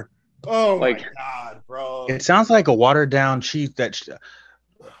more. Oh Like, my god, bro! It sounds like a watered-down Chief that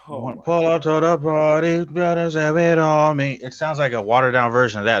pull up to the party, brothers have it on me. It sounds like a watered-down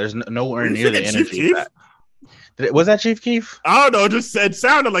version of that. There's nowhere near the energy of that. Was that Chief Keef? I don't know. Just said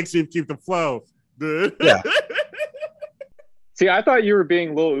sounded like Chief Keef the flow. Dude. Yeah. See, I thought you were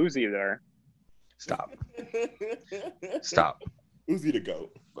being Lil Uzi there. Stop. Uzi the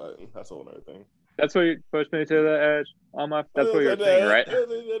goat, but that's a whole other thing. That's what you pushed me to the edge. That's what you're saying, right?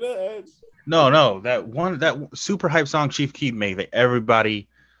 No, that super hype song Chief Keef made that everybody,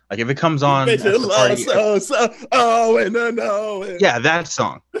 like, if it comes on at the party, yeah, that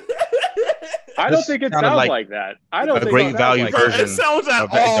song. I don't think it sounds like that. I don't think a great value version. It sounds at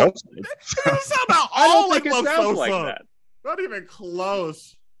all. It sounds at all. I don't think it sounds like that. Not even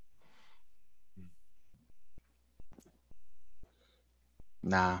close.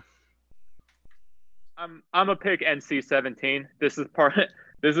 Nah. I'm a pick NC-17. This is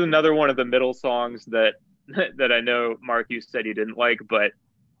another one of the middle songs that I know, Mark, you said you didn't like, but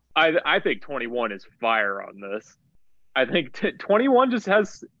I think 21 is fire on this. I think 21 just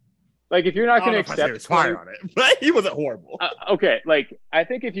has, like, if you're not going to accept it's fire on it, but he wasn't horrible. Okay, like, I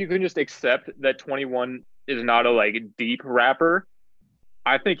think if you can just accept that 21 is not a, like, deep rapper,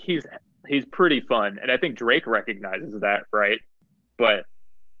 I think he's pretty fun, and I think Drake recognizes that, right? But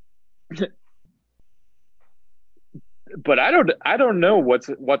I don't know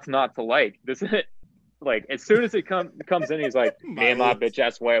what's not to like. This is like, as soon as it comes in, he's like, me and my bitch, I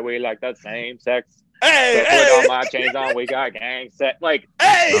swear we like the same sex. Hey, but with all my chains on, we got gang sex. Like,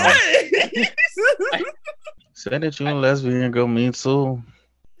 hey. Say that you a lesbian, go me too.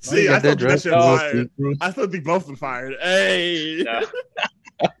 See, I thought that shit was fired. I thought they both were fired. Hey.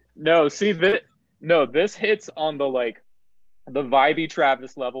 No, see that? No, this hits on the, like, the vibey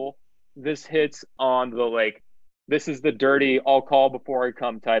Travis level. This hits on the, like, this is the dirty I'll call before I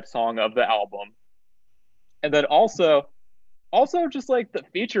come type song of the album. And then also just, like, the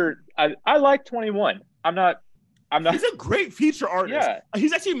feature, I like 21. I'm not He's a great feature artist. Yeah.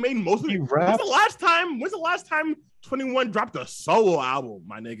 He's actually made most of it. When's the last time 21 dropped a solo album,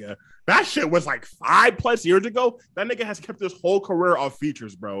 my nigga? That shit was like 5+ years ago. That nigga has kept his whole career of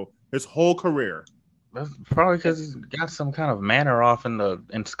features, bro. His whole career. That's probably because he's got some kind of manor off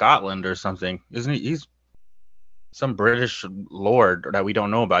in Scotland or something, isn't he? He's some British lord that we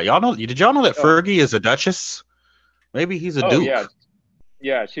don't know about. Did y'all know that Fergie is a duchess? Maybe he's a duke.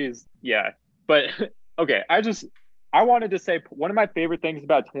 Yeah, but okay, I wanted to say one of my favorite things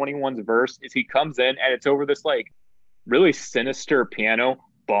about 21's verse is he comes in and it's over this, like, really sinister piano.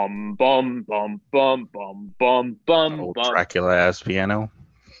 Bum bum bum bum bum bum bum. Old Dracula ass piano.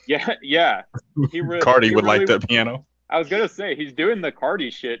 Yeah. Cardi would like that piano. I was gonna say he's doing the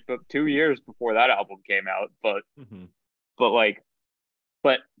Cardi shit, but 2 years before that album came out. But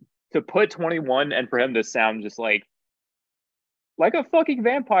to put 21 and for him to sound just like a fucking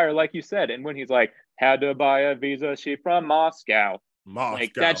vampire, like you said, and when he's like, had to buy a visa, she from Moscow.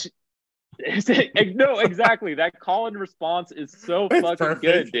 Like that. No, exactly. That call and response is so fucking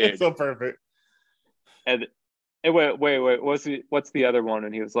good, dude. It's so perfect. And wait. What's the other one?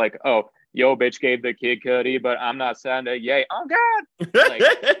 And he was like, "Oh, yo, bitch gave the kid cutty, but I'm not saying that. Yay, oh god!" Like,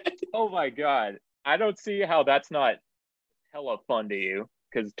 oh my god, I don't see how that's not hella fun to you.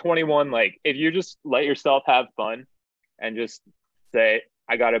 Because 21, like, if you just let yourself have fun and just say,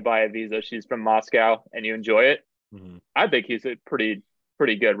 "I gotta buy a visa, she's from Moscow," and you enjoy it, I think he's a pretty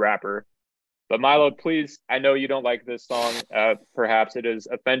good rapper. But Milo, please, I know you don't like this song. Perhaps it has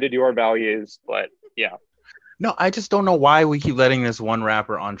offended your values, but yeah. No, I just don't know why we keep letting this one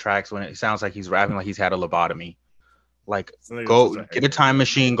rapper on tracks when it sounds like he's rapping like he's had a lobotomy. Like, go get a time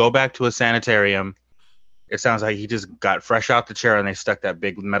machine, go back to a sanitarium. It sounds like he just got fresh out the chair and they stuck that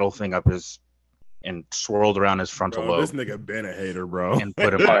big metal thing up and swirled around his frontal lobe. This nigga been a hater, bro. And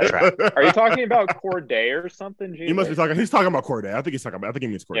put him on a track. Are you talking about Corday or something? He must be talking. He's talking about Corday. I think he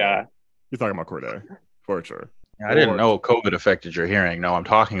means Corday. Yeah. He's talking about Corday, for sure. I didn't know COVID affected your hearing. No, I'm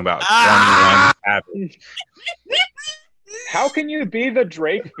talking about 21 Savage. How can you be the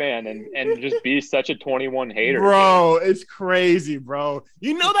Drake fan and just be such a 21 hater? Bro, dude? It's crazy, bro.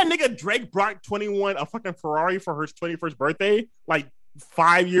 You know that nigga Drake brought 21 a fucking Ferrari for her 21st birthday like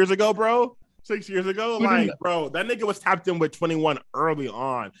 5 years ago, bro? 6 years ago? Like, bro, that nigga was tapped in with 21 early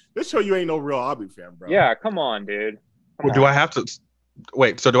on. This show you ain't no real Aubrey fan, bro. Yeah, come on, dude. Do I have to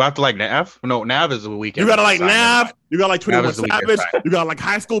wait? So do I have to like Nav? No, Nav is the weekend. You gotta like Nav. You got like 21 Savage. You got like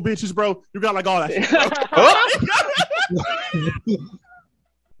high school bitches, bro. You got like all that shit, bro. You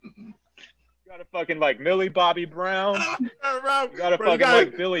gotta fucking like Millie Bobby Brown. You gotta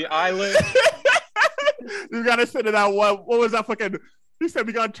like Billie Eilish. You gotta sit in that what was that fucking? He said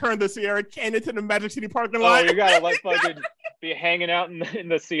we gotta turn the Sierra Canyon to the Magic City parking lot. Oh, you gotta like fucking be hanging out in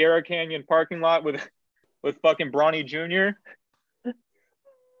the Sierra Canyon parking lot with fucking Bronny Jr.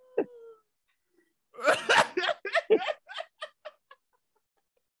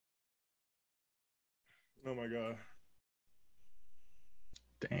 Oh my god.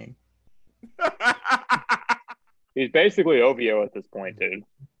 Dang. He's basically OVO at this point, dude.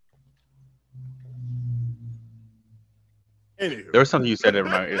 Anywho. There was something you said that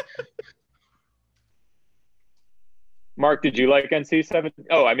reminded me. Mark, did you like NC7?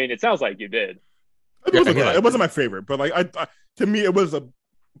 Oh, I mean, it sounds like you did. It wasn't my favorite, but like I to me it was a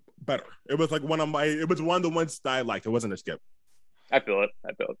better. It was like one of the ones that I liked. It wasn't a skip. I feel it.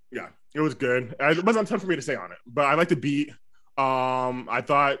 Yeah, it was good. It wasn't tough for me to say on it, but I like the beat. I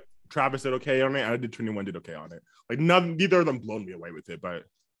thought Travis did okay on it. I did 21 did okay on it. Like neither of them blown me away with it, but it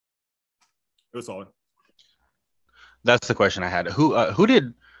was solid. That's the question I had. Who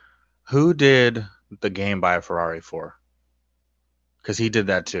did the game buy a Ferrari for? Because he did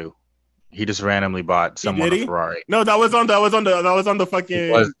that too. He just randomly bought someone a Ferrari. No, that was on the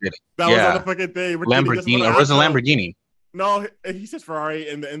fucking. Was on the fucking thing. Lamborghini, or was it Lamborghini? No, he says Ferrari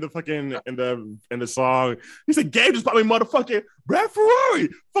in the fucking in the song. He said, "Gabe just bought me motherfucking red Ferrari,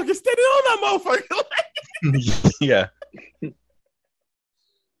 fucking standing on that motherfucker." Yeah. Yeah,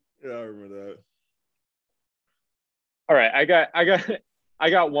 I remember that. All right, I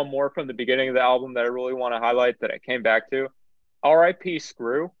got one more from the beginning of the album that I really want to highlight that I came back to. R.I.P.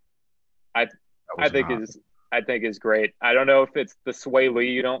 Screw. I think is great. I don't know if it's the Sway Lee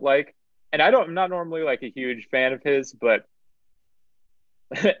you don't like, and I'm not normally like a huge fan of his, but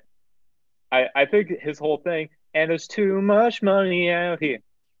I think his whole thing. And there's too much money out here,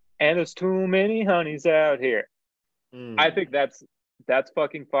 and there's too many honeys out here. I think that's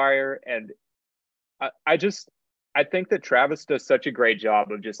fucking fire, and I think that Travis does such a great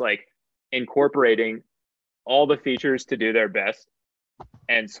job of just like incorporating all the features to do their best.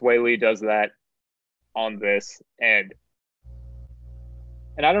 And Sway Lee does that on this. And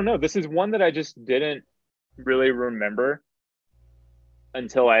I don't know, this is one that I just didn't really remember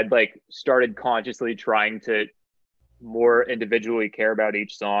until I had like started consciously trying to more individually care about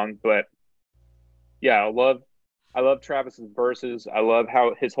each song. But yeah, I love Travis's verses. I love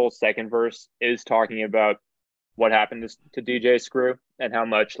how his whole second verse is talking about what happened to DJ Screw and how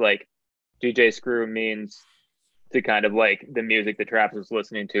much like DJ Screw means to kind of like the music that Travis was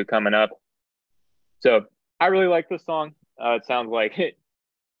listening to coming up. So I really like this song. It sounds like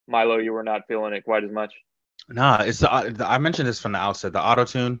Milo, you were not feeling it quite as much. Nah, it's I mentioned this from the outset. The auto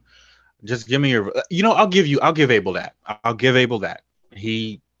tune. Just give me your. I'll give Abel that. I'll give Abel that.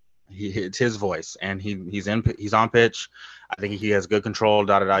 It's his voice, and he's on pitch. I think he has good control.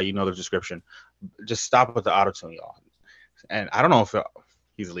 You know the description. Just stop with the auto tune, y'all. And I don't know if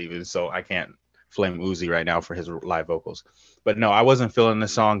he's leaving, so I can't flame Uzi right now for his live vocals. But no, I wasn't feeling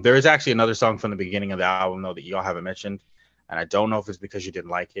this song. There is actually another song from the beginning of the album though that y'all haven't mentioned, and I don't know if it's because you didn't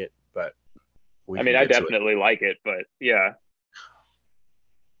like it, but I mean, I definitely like it, but yeah.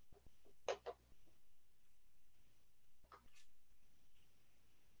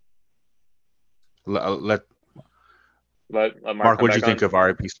 Let Mark, what did you think of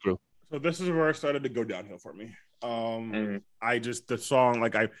R.I.P. Screw? So this is where it started to go downhill for me. I just the song,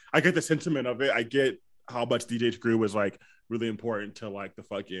 like I get the sentiment of it. I get how much DJ Screw was like really important to like the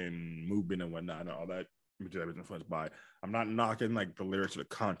fucking movement and whatnot and all that. That was influenced by. I'm not knocking like the lyrics or the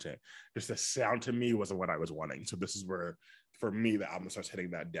content. Just the sound to me wasn't what I was wanting. So this is where, for me, the album starts hitting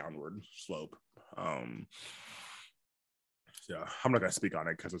that downward slope. Yeah, I'm not gonna speak on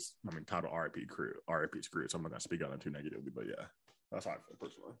it because it's titled R.I.P. Screw, so I'm not gonna speak on it too negatively. But yeah, that's how I feel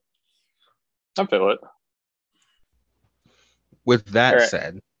personally. I feel it. With that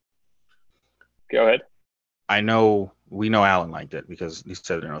said, go ahead. We know Alan liked it because he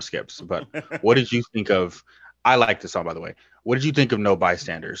said there are no skips. But what did you think of? I like this song, by the way. What did you think of No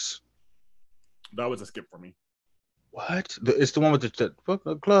Bystanders? That was a skip for me. What? It's the one with the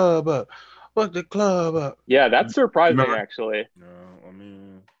club. Fuck the club up. Yeah, that's surprising, Remember? actually. No, I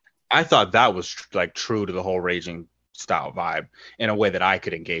mean, I thought that was like true to the whole raging style vibe in a way that I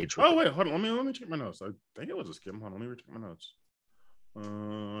could engage with. oh wait, hold on. Let me check my notes. I think it was a skip. Hold on, let me check my notes. I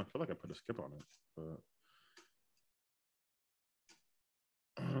feel like I put a skip on it, but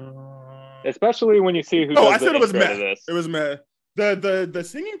Especially when you see who oh, does I the said it was intro to meh. this. It was meh. The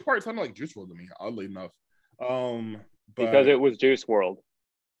singing part sounded like Juice WRLD to me, oddly enough. Because But it was Juice World.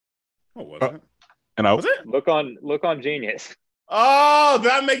 what was Oh, it? and I Was it? Look on Genius. Oh,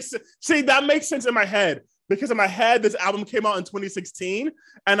 that makes sense. See, that makes sense in my head because in my head, this album came out in 2016,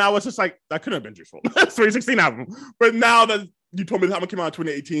 and I was just like, that couldn't have been Juice WRLD. That's 2016 album. But now that you told me the album came out in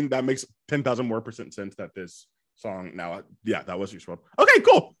 2018, that makes 10,000 more percent sense that this song now, yeah, that was Juice WRLD. Okay,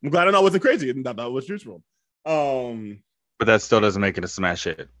 cool. I'm glad I know it wasn't crazy and that was Juice WRLD. But that still doesn't make it a smash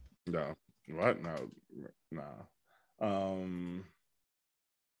hit. No, what? No, nah.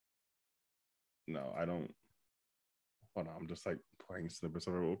 No, I don't. Hold on, I'm just like playing snippets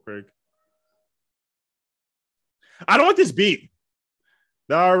of it real quick. I don't like this beat.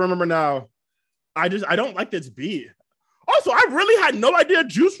 Now I remember now. I don't like this beat. Also, I really had no idea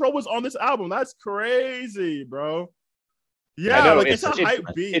Juice WRLD was on this album. That's crazy, bro. Yeah, I know, like it's a hype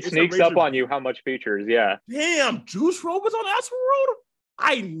beat. It It's sneaks a up on beat. you how much features. Yeah. Damn, Juice WRLD was on ASTROWORLD?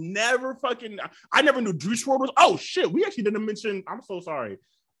 I never knew Juice WRLD was. Oh shit, we actually didn't mention. I'm so sorry.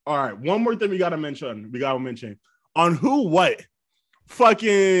 All right, one more thing we gotta mention. On Who What?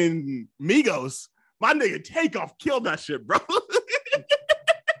 Fucking Migos. My nigga Takeoff killed that shit, bro.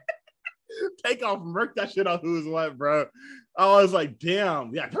 Takeoff murked that shit on Who's What, bro. I was like,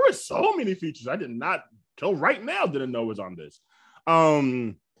 damn. Yeah, there were so many features. I did not till right now didn't know was on this.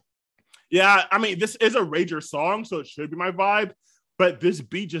 Yeah, I mean, this is a rager song, so it should be my vibe. But this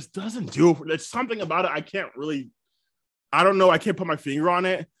beat just doesn't do it. There's something about it I don't know. I can't put my finger on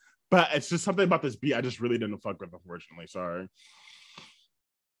it, but it's just something about this beat I just really didn't fuck with, unfortunately. Sorry.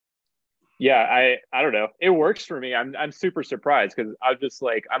 Yeah, I don't know. It works for me. I'm super surprised because I'm just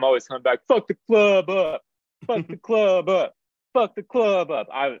like I'm always coming back. Fuck the club up. Fuck the club up. Fuck the club up.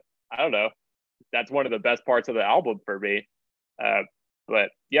 I don't know. That's one of the best parts of the album for me.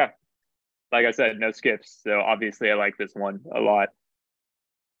 But yeah, like I said, no skips. So obviously I like this one a lot.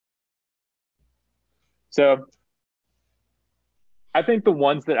 So I think the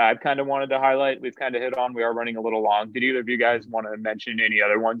ones that I've kind of wanted to highlight, we've kind of hit on. We are running a little long. Did either of you guys want to mention any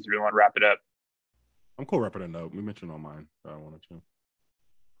other ones, or do you want to wrap it up? I'm cool wrapping it up. We mentioned all mine. I wanted to.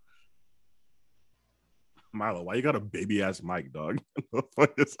 Milo, why you got a baby ass mic, dog? What the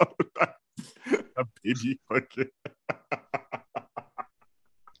fuck is up with that? A baby fucking.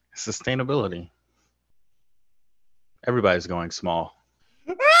 Sustainability. Everybody's going small.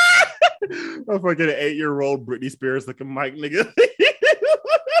 A fucking 8-year-old Britney Spears looking mic, nigga.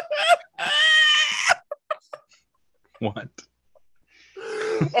 What?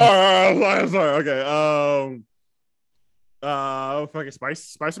 Sorry. Okay. Fucking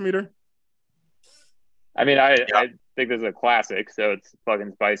spice meter. I mean, I think this is a classic, so it's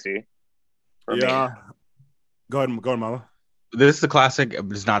fucking spicy. For me. Go ahead, Mama. This is a classic.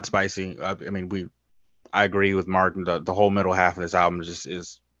 It's not spicy. I mean, I agree with Mark. The whole middle half of this album just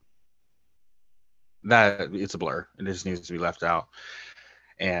is that it's a blur. It just needs to be left out.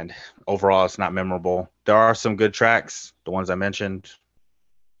 And overall, it's not memorable. There are some good tracks, the ones I mentioned.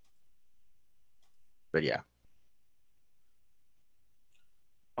 But yeah.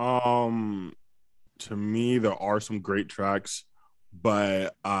 To me, there are some great tracks,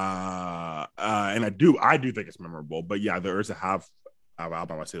 but and I do think it's memorable. But yeah, there is a half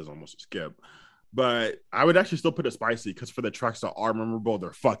album I say is almost a skip. But I would actually still put it spicy because for the tracks that are memorable,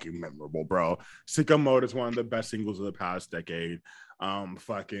 they're fucking memorable, bro. Sicko Mode is one of the best singles of the past decade.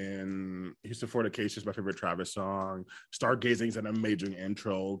 Fucking Houston Fornication is my favorite Travis song. Stargazing is an amazing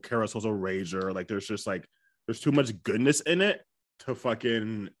intro. Carousel's a rager. Like there's too much goodness in it to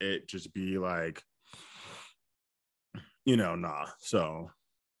fucking it just be like, nah. So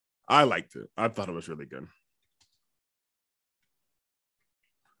I liked it. I thought it was really good.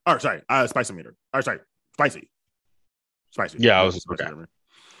 Oh, sorry. Spicy meter. Oh, sorry. Spicy. Yeah, I was okay.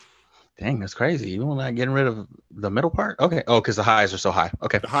 Dang, that's crazy. You not getting rid of the middle part? Okay. Oh, because the highs are so high.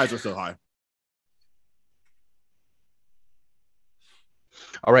 Okay. The highs are so high.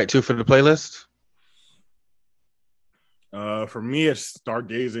 All right, 2 for the playlist. For me, it's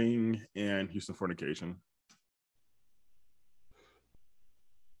Stargazing and Houston Fornication.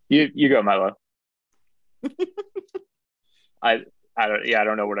 You go, Milo. I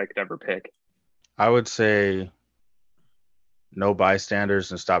don't know what I could ever pick. I would say No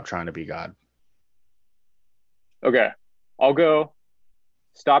Bystanders and Stop Trying to Be God. Okay. I'll go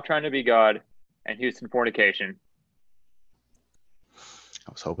Stop Trying to Be God, and Houston Fornication.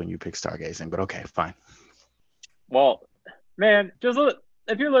 I was hoping you picked Stargazing, but okay, fine. Well, man,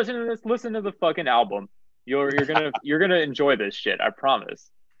 if you're listening to this, listen to the fucking album. You're gonna enjoy this shit. I promise.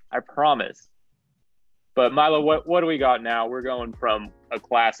 But Milo, what do we got now? We're going from a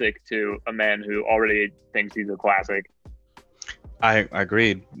classic to a man who already thinks he's a classic. I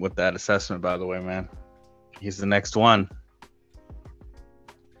agreed with that assessment, by the way, man. He's the next one.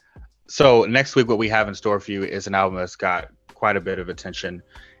 So next week, what we have in store for you is an album that's got quite a bit of attention.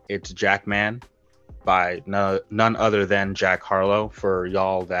 It's Jackman by none other than Jack Harlow. For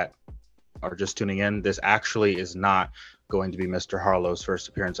y'all that are just tuning in, this actually is not going to be Mr. Harlow's first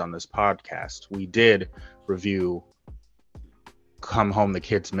appearance on this podcast. We did review Come Home, the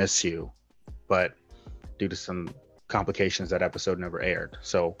Kids Miss You, but due to some complications, that episode never aired.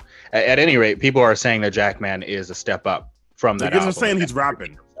 So at any rate, people are saying that Jackman is a step up from that album. Niggas are saying he's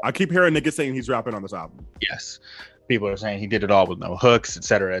rapping. I keep hearing niggas saying he's rapping on this album. Yes. People are saying he did it all with no hooks,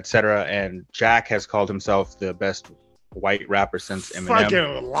 etc., etc. And Jack has called himself the best white rapper since Eminem.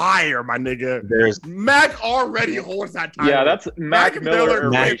 Fucking liar, my nigga. There's Mac already holds that title. Yeah, that's Mac Miller.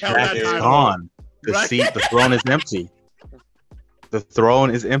 Mac Jack is gone. The throne is empty. The throne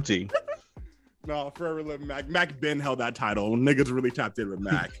is empty. No, forever live Mac. Mac Ben held that title. Niggas really tapped in with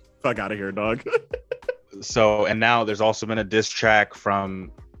Mac. Fuck out of here, dog. So, and now there's also been a diss track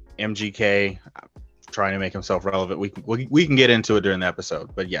from MGK trying to make himself relevant. We can get into it during the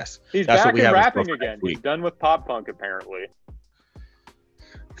episode, but yes, he's that's back what we in have rapping again. He's done with pop punk, apparently.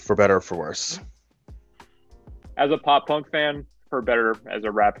 For better or for worse. As a pop punk fan, for better. As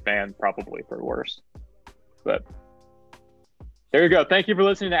a rap fan, probably for worse. But there you go. Thank you for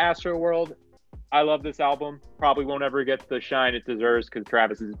listening to Astroworld. I love this album. Probably won't ever get the shine it deserves because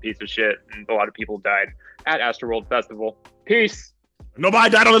Travis is a piece of shit and a lot of people died at Astroworld Festival. Peace. Nobody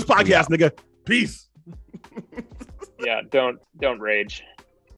died on this podcast, nigga. Peace. Yeah, don't rage.